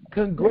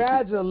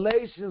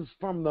 Congratulations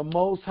from the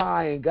Most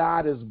High, and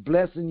God is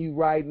blessing you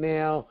right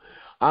now.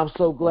 I'm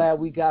so glad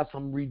we got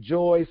some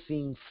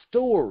rejoicing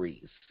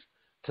stories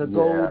to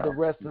go the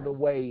rest of the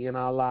way in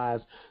our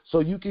lives. So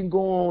you can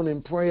go on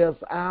and pray us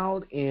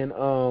out, and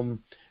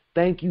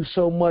Thank you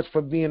so much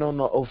for being on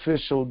the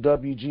official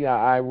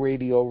WGII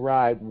Radio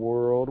Ride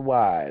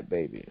worldwide,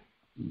 baby.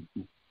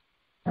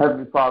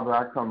 Heavenly Father,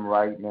 I come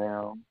right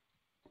now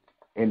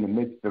in the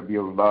midst of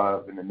your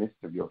love, in the midst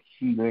of your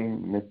healing,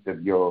 in the midst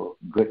of your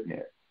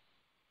goodness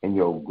and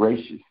your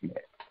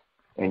graciousness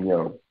and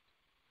your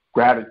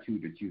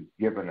gratitude that you've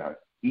given us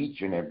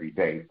each and every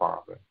day,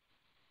 Father.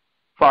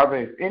 Father,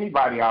 if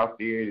anybody out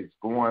there is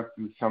going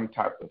through some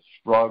type of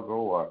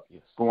struggle or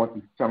going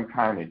through some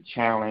kind of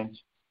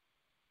challenge,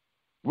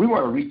 we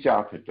want to reach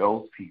out to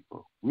those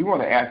people. We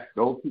want to ask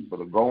those people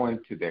to go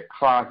into their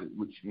closet,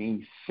 which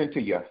means center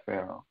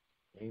yourself,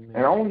 and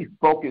only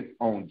focus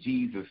on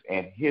Jesus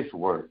and his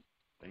word.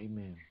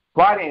 Amen.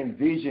 Try to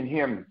envision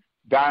him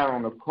dying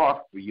on the cross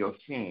for your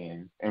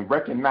sins and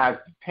recognize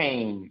the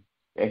pain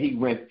that he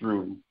went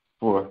through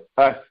for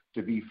us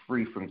to be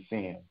free from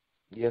sin.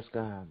 Yes,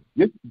 God.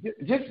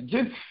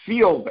 Just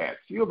feel that.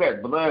 Feel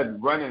that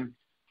blood running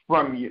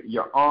from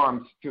your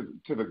arms to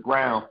the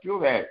ground.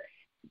 Feel that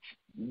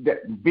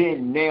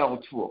being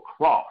nailed to a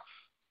cross,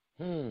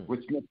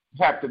 which must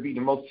have to be the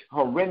most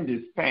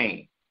horrendous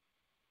pain.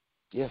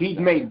 Yes, He's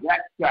God. made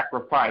that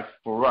sacrifice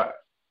for us.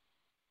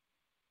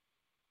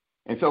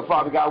 And so,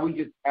 Father God, we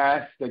just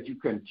ask that you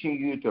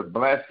continue to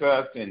bless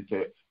us and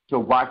to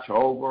watch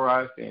over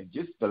us and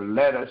just to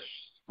let us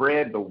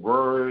spread the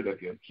word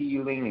of your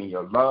healing and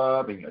your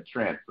love and your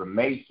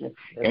transformation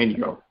and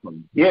your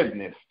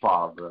forgiveness,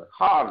 Father.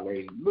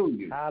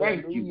 Hallelujah.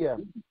 Thank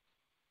you.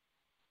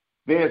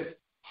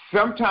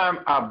 Sometimes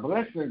our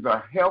blessings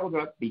are held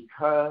up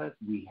because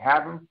we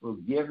haven't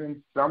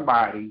forgiven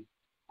somebody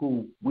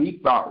who we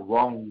thought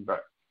wronged us.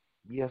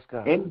 Yes,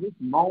 God. In this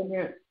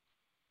moment,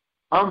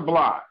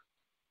 unblock.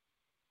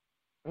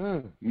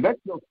 Let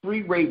your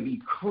freeway be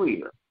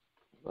clear.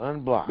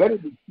 Unblock. Let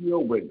it be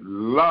filled with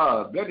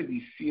love. Let it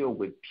be filled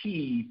with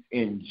peace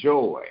and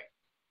joy.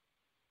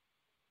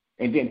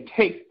 And then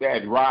take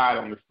that ride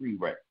on the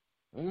freeway.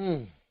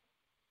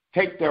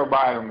 Take that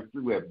ride on the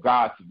freeway of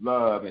God's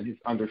love and his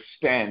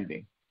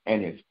understanding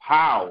and his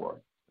power,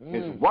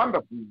 his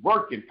wonderful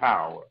working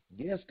power.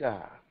 Yes,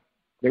 God.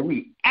 That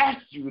we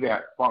ask you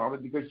that, Father,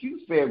 because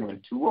you said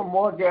when two or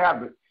more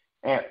gather,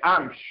 and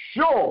I'm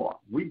sure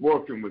we're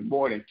working with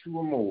more than two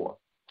or more.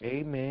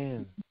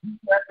 Amen.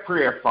 That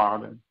prayer,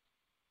 Father,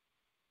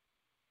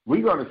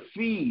 we're going to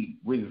see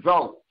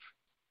results.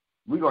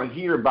 We're going to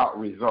hear about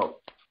results.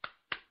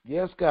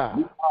 Yes, God.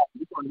 We're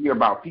going to hear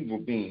about people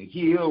being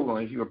healed. We're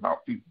going to hear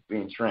about people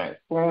being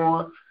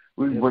transformed.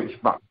 We're going to hear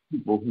about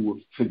people who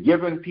have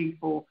forgiven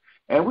people.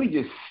 And we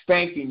just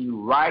thanking you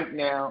right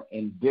now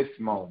in this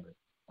moment.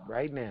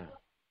 Right now.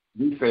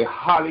 We say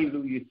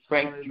hallelujah.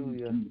 Thank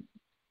you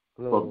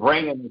for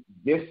bringing us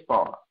this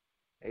far.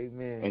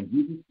 Amen. In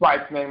Jesus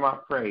Christ's name I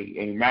pray.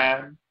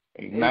 Amen.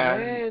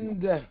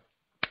 Amen. Amen.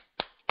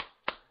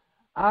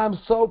 I'm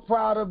so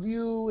proud of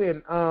you,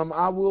 and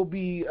I will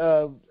be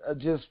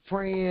just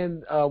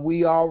praying.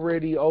 We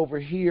already over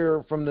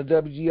here from the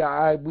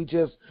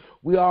WGI,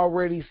 we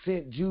already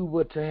sent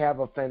Juba to have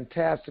a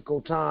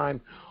fantastical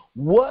time.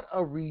 What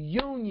a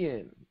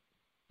reunion.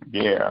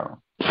 Yeah.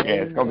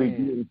 It's going to be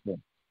beautiful.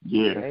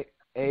 Yeah.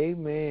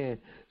 Amen.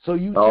 So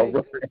you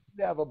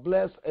have a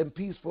blessed and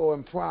peaceful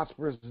and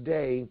prosperous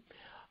day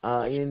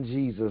in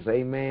Jesus.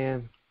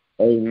 Amen.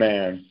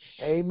 Amen.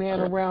 Amen.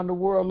 Around the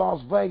world,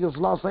 Las Vegas,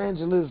 Los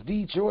Angeles,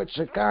 Detroit,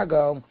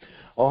 Chicago,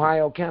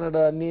 Ohio,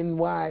 Canada, and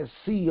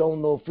NYC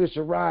on the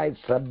official ride.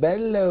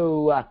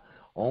 Sabello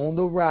on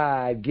the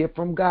ride. Gift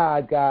from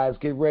God, guys.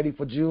 Get ready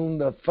for June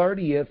the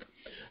 30th,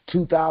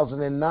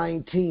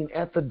 2019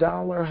 at the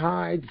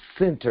Dallar-Hide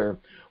Center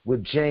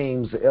with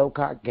James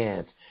Elcott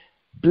Gant.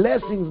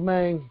 Blessings,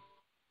 man.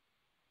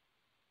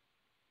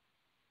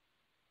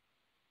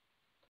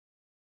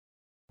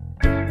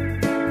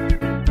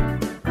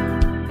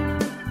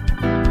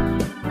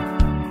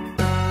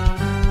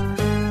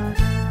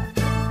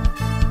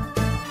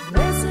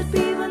 Blessed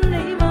be the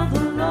name of the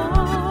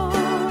Lord.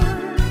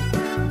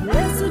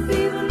 Blessed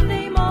be the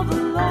name of the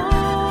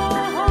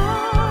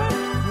Lord.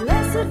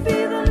 Blessed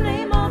be the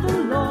name of the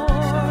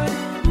Lord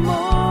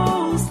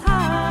Most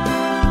High.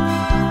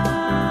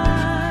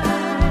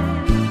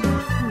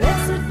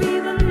 Blessed be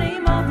the name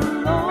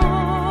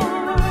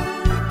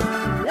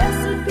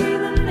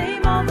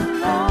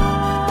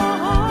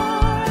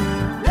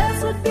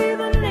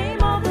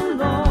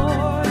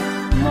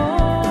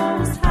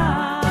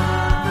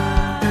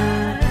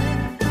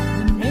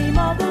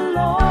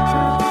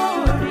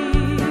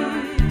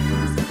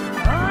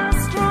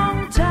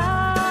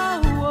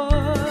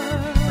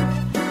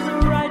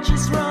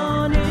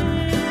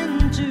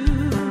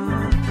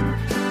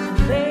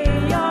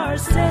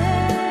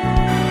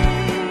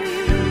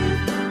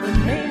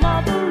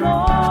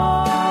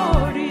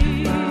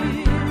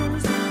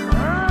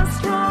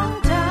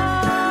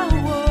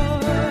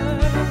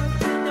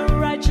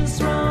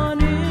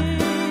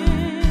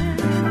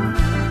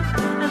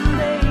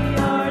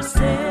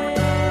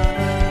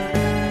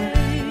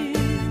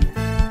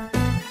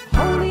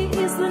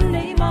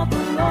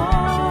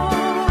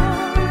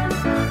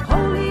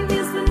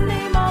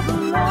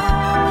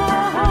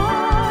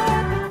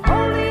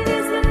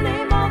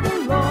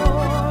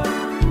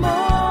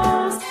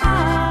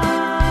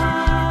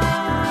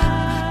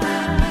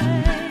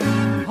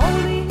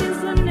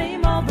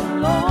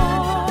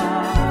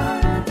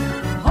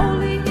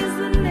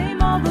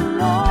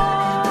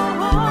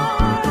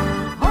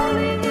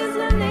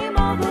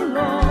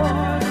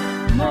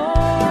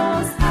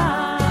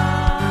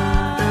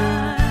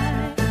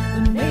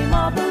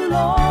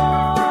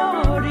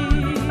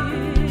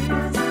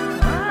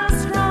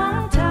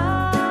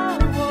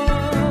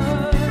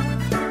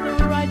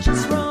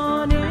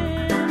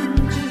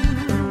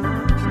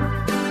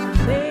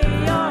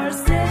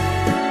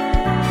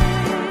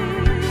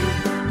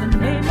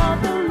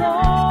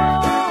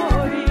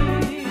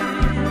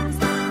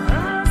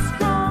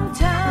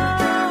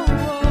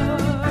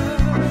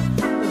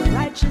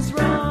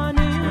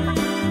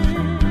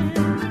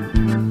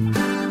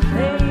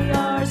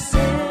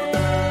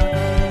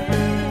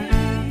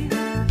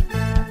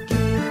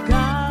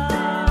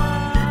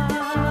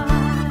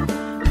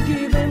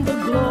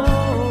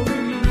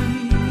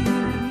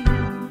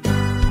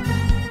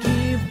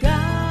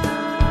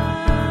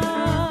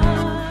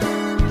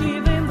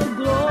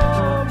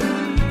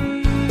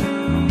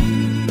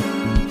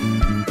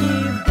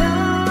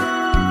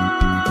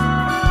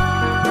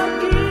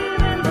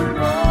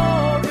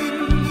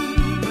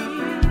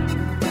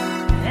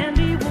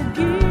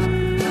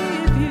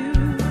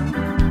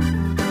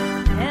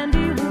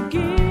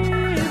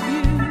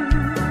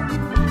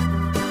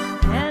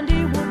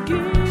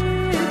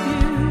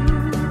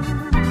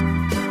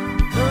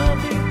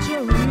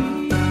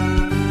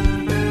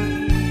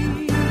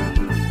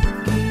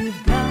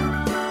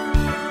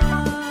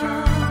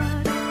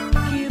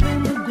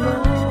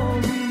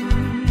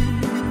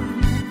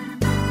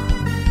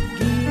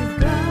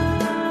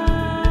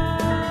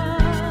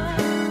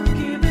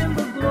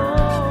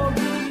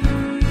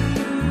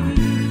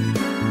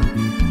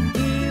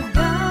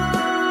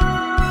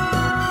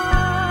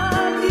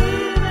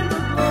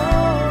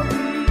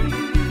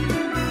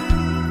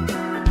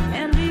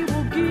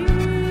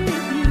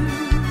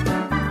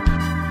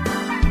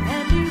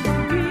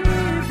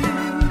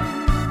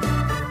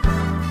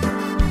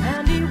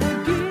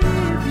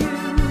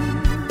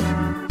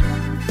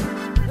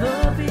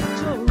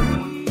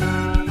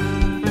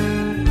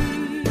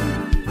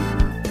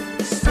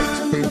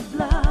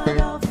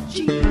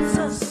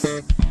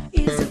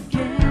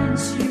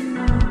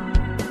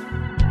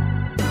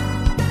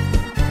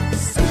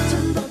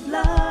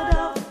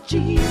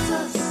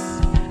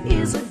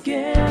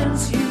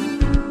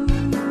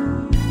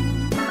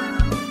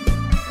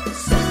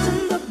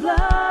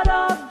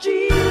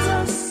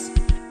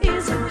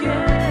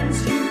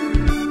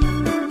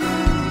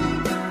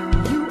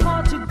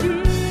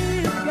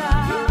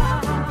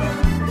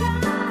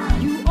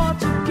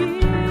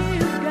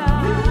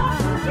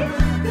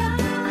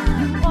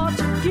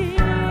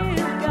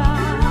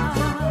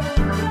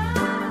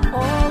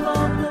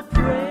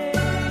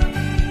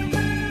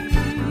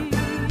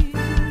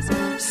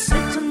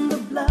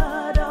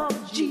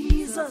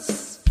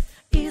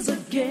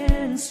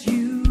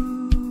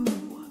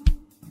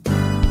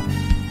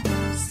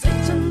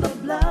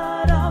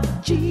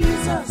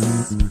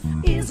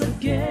is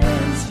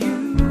against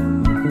you.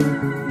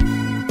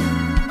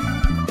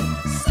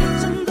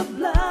 Satan, the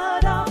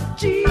blood of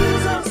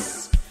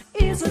Jesus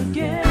is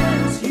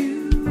against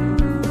you.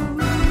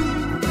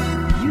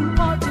 You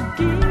ought to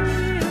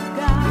give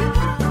God.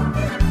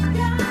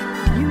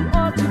 You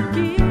ought to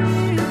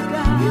give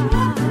God.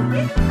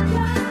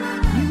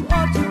 You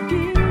ought to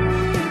give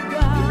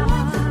God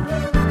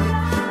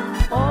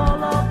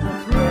all of the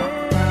praise.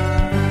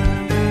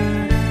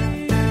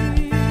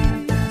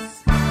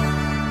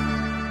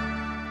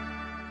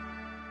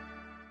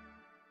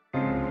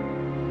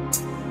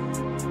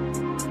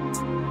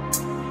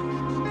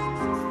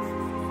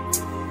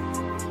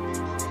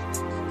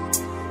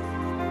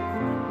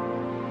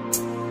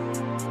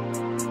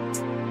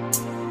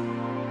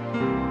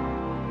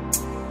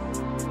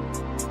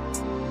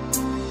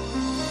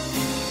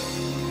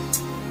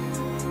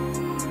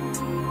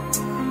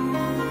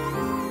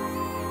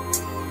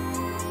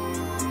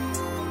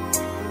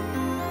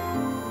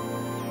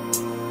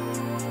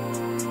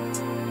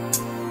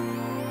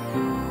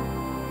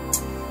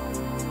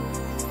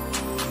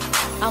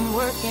 I'm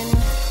working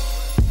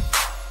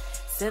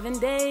 7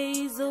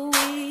 days a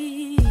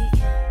week.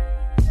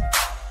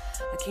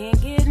 I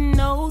can't get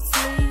no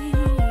sleep.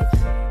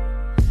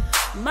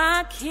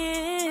 My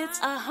kids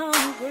are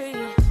hungry,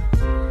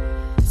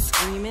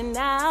 screaming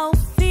out,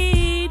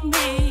 feed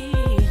me.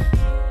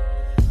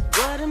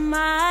 What am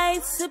I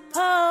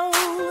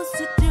supposed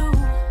to do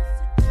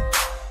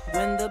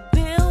when the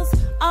bills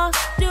are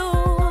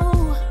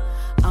due?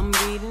 I'm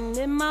reading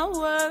in my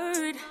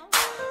word,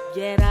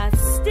 yet I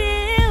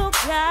still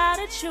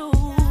gotta choose.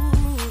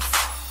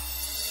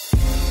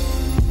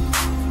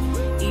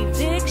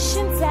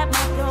 Evictions at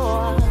my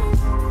door,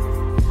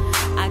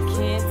 I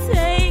can't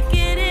take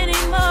it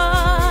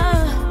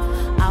anymore.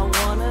 I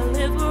wanna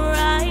live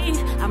right,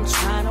 I'm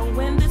trying to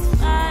win this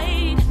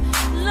fight.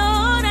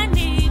 Lord, I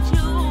need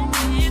you.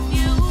 If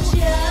you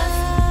just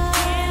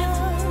give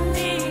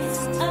me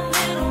a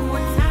little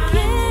more time,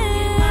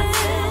 give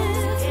myself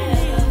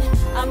together,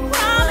 I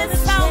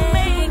promise I'll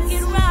make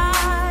it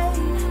right.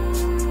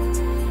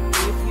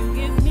 If you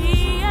give me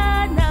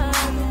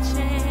another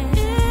chance,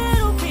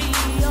 it'll be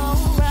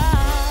alright.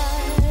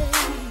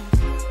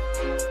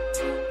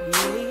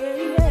 Yeah, yeah,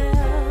 yeah.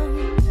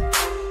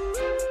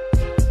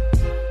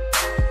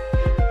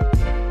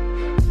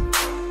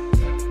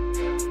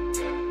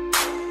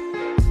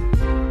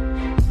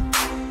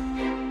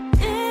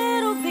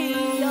 It'll be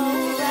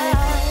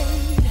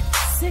alright.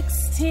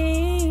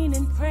 16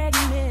 and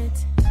pregnant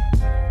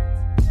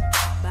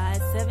by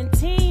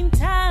 17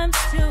 times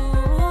 2.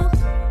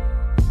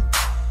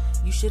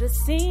 You should have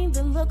seen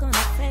the look on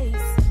her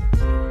face,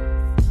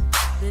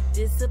 the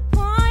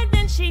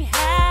disappointment she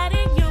had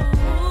in you.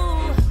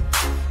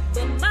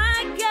 But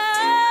my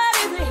God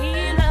is a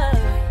healer.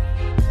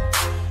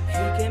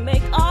 He can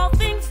make all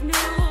things new.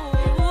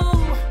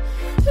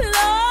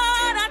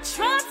 Lord, I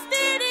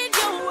trusted in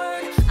your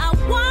word. I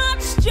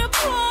watched you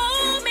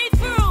pull me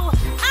through.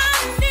 I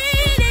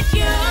needed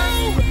you.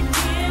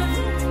 Give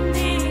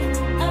me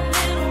a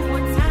little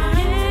more time.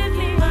 Give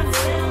me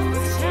myself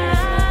a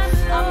chance.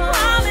 I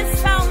promise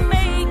I'll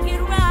make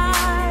it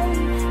right.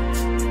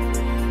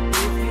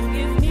 If you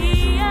give me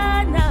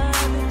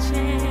another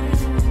chance.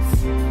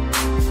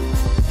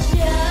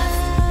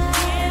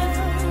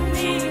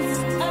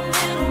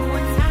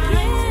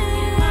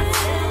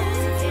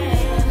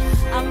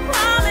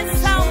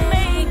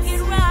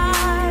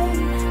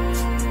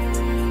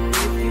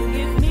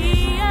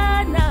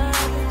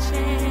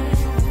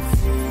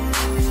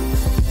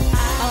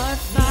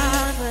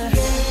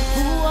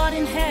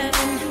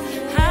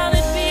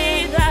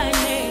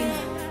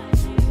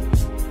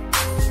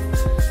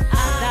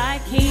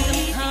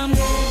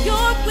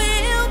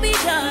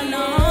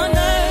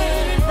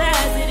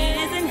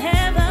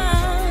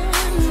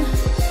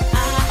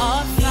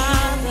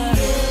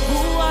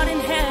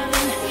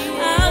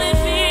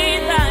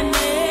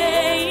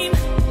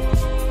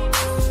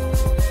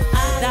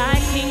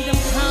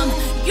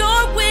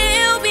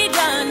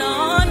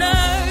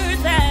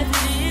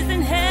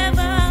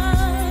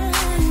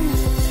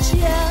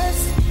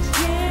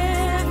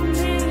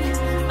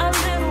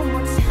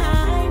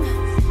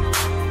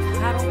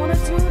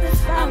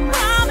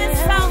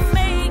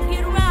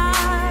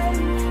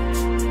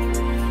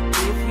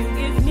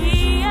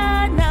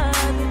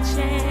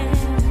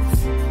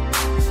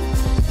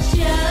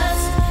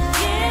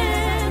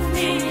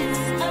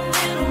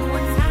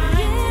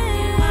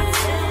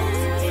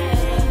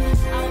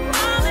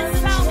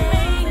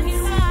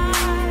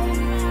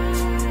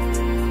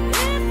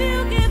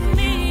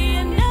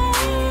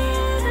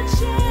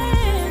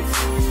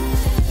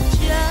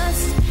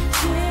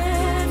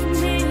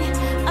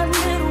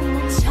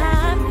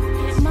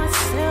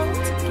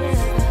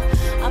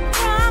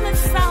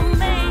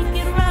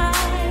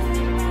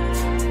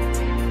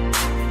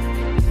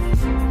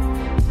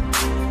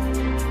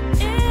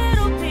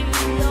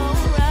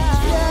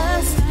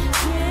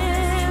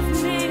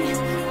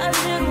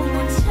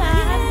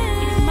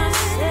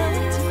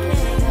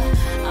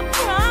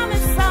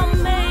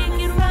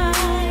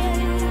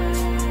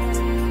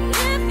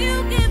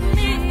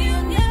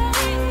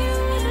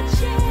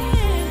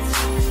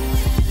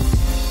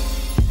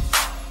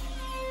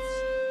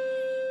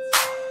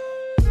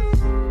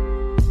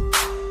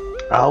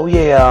 Oh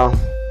yeah.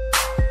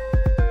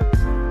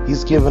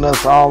 He's given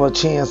us all a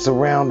chance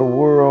around the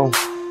world.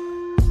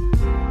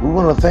 We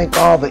want to thank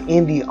all the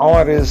indie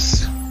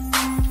artists.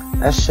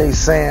 That's Shay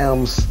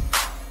Sam's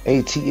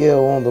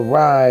ATL on the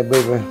ride,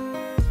 baby.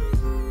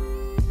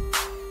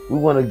 We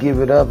want to give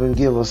it up and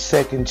give a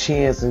second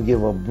chance and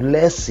give a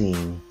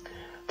blessing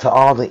to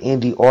all the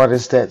indie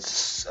artists that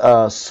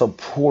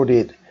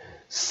supported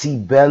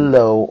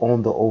Sebello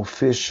on the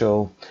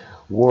official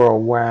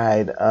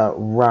worldwide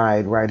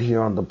ride right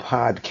here on the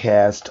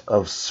podcast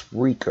of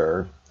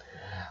Spreaker.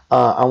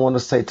 I want to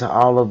say to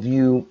all of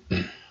you,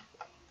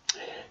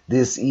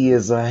 this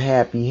is a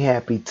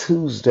happy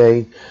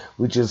Tuesday.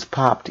 We just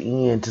popped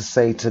in to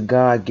say to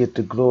God get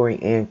the glory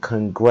and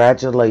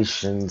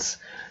congratulations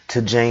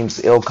to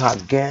James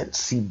Elcott Gant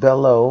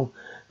Sebello,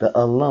 the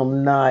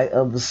alumni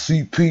of the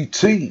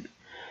CPT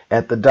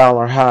at the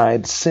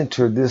Dallar-Hide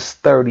Center this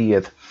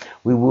 30th.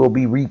 We will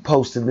be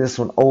reposting this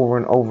one over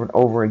and over and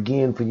over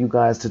again for you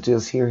guys to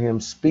just hear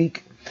him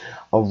speak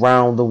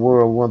around the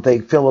world. We want to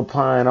thank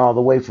Philippine all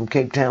the way from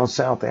Cape Town,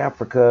 South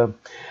Africa.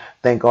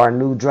 Thank our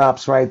new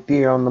drops right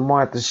there on the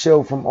Martha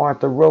Show from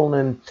Arthur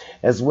Rowland,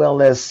 as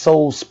well as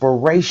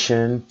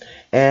Soulspiration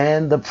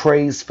and the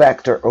Praise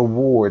Factor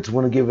Awards.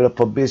 Want to give it up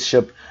for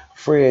Bishop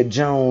Fred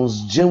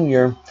Jones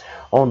Jr.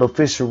 on the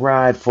official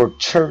ride for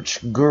Church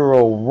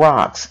Girl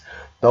Rocks.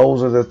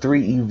 Those are the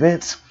 3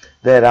 events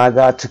that I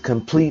got to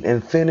complete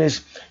and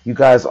finish. You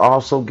guys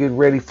also get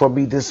ready for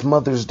me this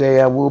Mother's Day.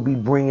 I will be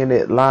bringing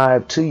it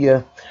live to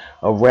you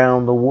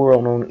around the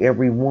world on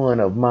every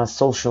one of my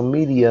social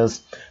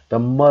medias. The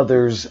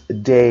Mother's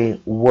Day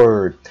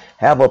Word.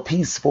 Have a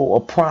peaceful, a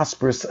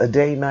prosperous a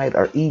day, night,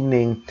 or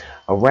evening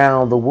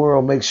around the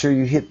world. Make sure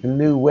you hit the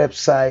new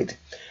website,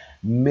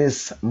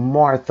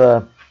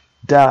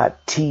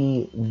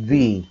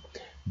 MissMartha.tv.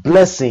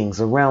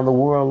 Blessings around the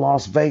world,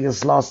 Las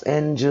Vegas, Los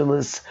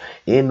Angeles,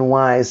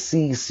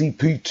 NYC,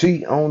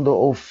 CPT on the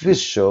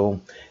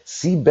official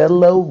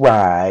Sebello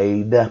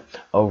ride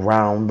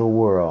around the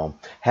world.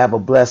 Have a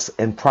blessed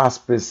and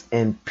prosperous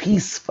and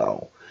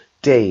peaceful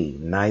day,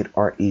 night,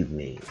 or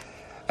evening.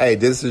 Hey,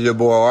 this is your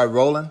boy Art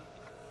Rowland,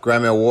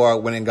 Grammy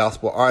Award-winning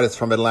gospel artist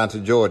from Atlanta,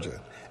 Georgia.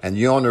 And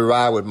you're on the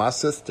ride with my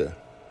sister,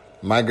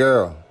 my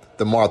girl,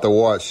 the Martha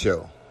Ward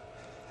Show.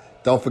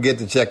 Don't forget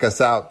to check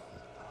us out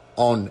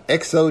on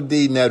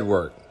XOD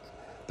Network,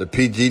 the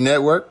PG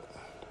Network,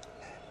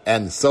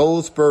 and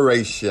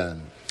Soulspiration.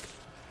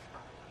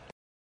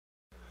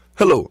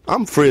 Hello,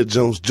 I'm Fred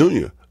Jones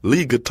Jr.,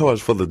 lead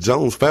guitarist for the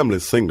Jones Family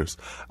Singers.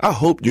 I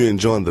hope you're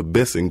enjoying the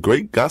best and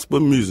great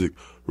gospel music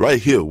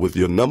right here with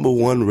your number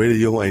one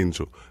radio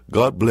angel.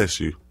 God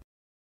bless you.